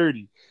you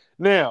 30.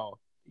 Now,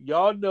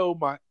 y'all know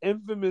my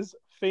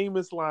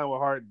famous line with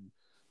Harden.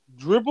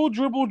 dribble,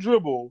 dribble,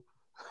 dribble,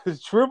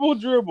 dribble,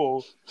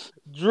 dribble,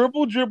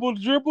 dribble, dribble,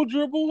 dribble,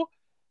 dribble,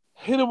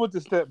 hit him with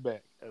the step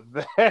back.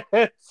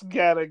 That's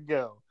gotta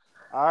go.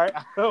 All right,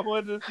 I don't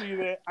want to see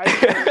that. I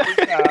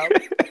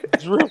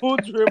dribble,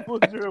 dribble,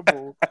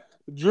 dribble,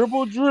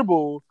 dribble, dribble,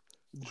 dribble,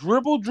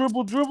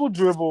 dribble, dribble,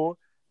 dribble,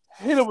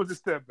 hit him with the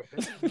step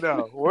back.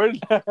 No, we're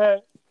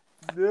not.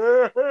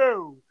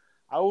 No.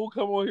 I will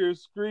come on here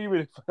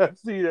screaming if I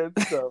see that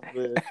stuff,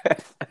 man.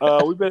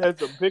 We've been had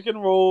some pick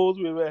and rolls.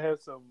 We've been had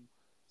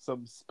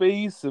some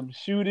space, some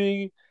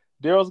shooting.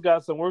 Daryl's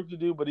got some work to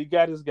do, but he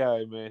got his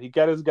guy, man. He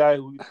got his guy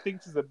who he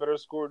thinks is a better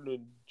scorer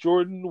than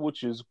Jordan,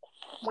 which is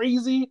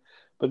crazy,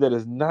 but that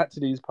is not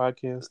today's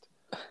podcast.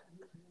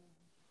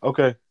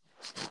 Okay.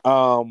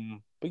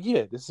 But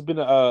yeah, this has been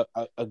a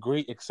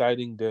great,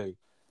 exciting day.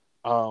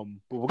 But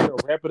we're gonna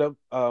wrap it up.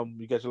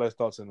 You got your last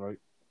thoughts in, right?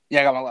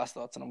 Yeah, I got my last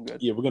thoughts and I'm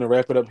good. Yeah, we're gonna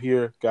wrap it up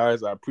here,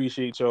 guys. I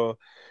appreciate y'all.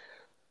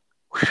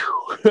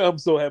 Whew. I'm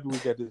so happy we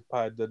got this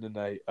pod done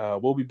tonight.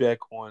 We'll be back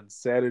on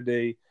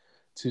Saturday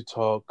to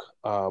talk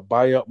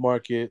buyout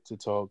market, to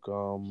talk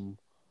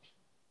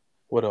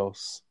what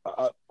else?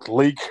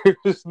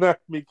 Lakers not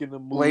making the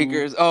move.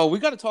 Lakers. Oh, we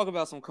got to talk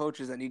about some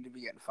coaches that need to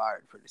be getting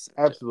fired pretty soon.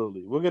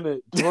 Absolutely. We're gonna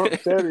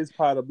Saturday's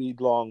pod will be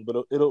long,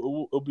 but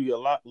it'll be a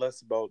lot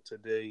less about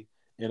today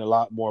and a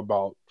lot more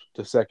about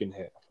the second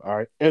half. All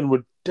right, and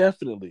we're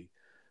definitely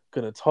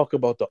gonna talk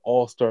about the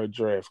All-Star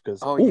draft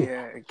because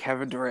yeah,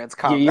 Kevin Durant's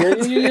comment.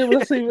 Yeah.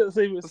 Let's save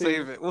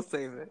it. We'll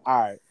save it. All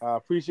right.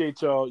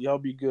 Appreciate y'all. Y'all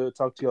be good.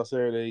 Talk to y'all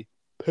Saturday.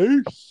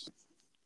 Peace.